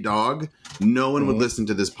had a dog, no one would listen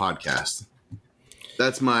to this podcast.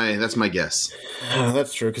 That's my guess.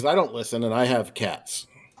 That's true, because I don't listen and I have cats.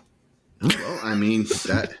 Well, I mean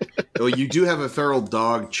you do have a feral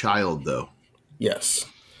dog child, though. Yes,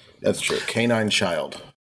 that's true. Canine child.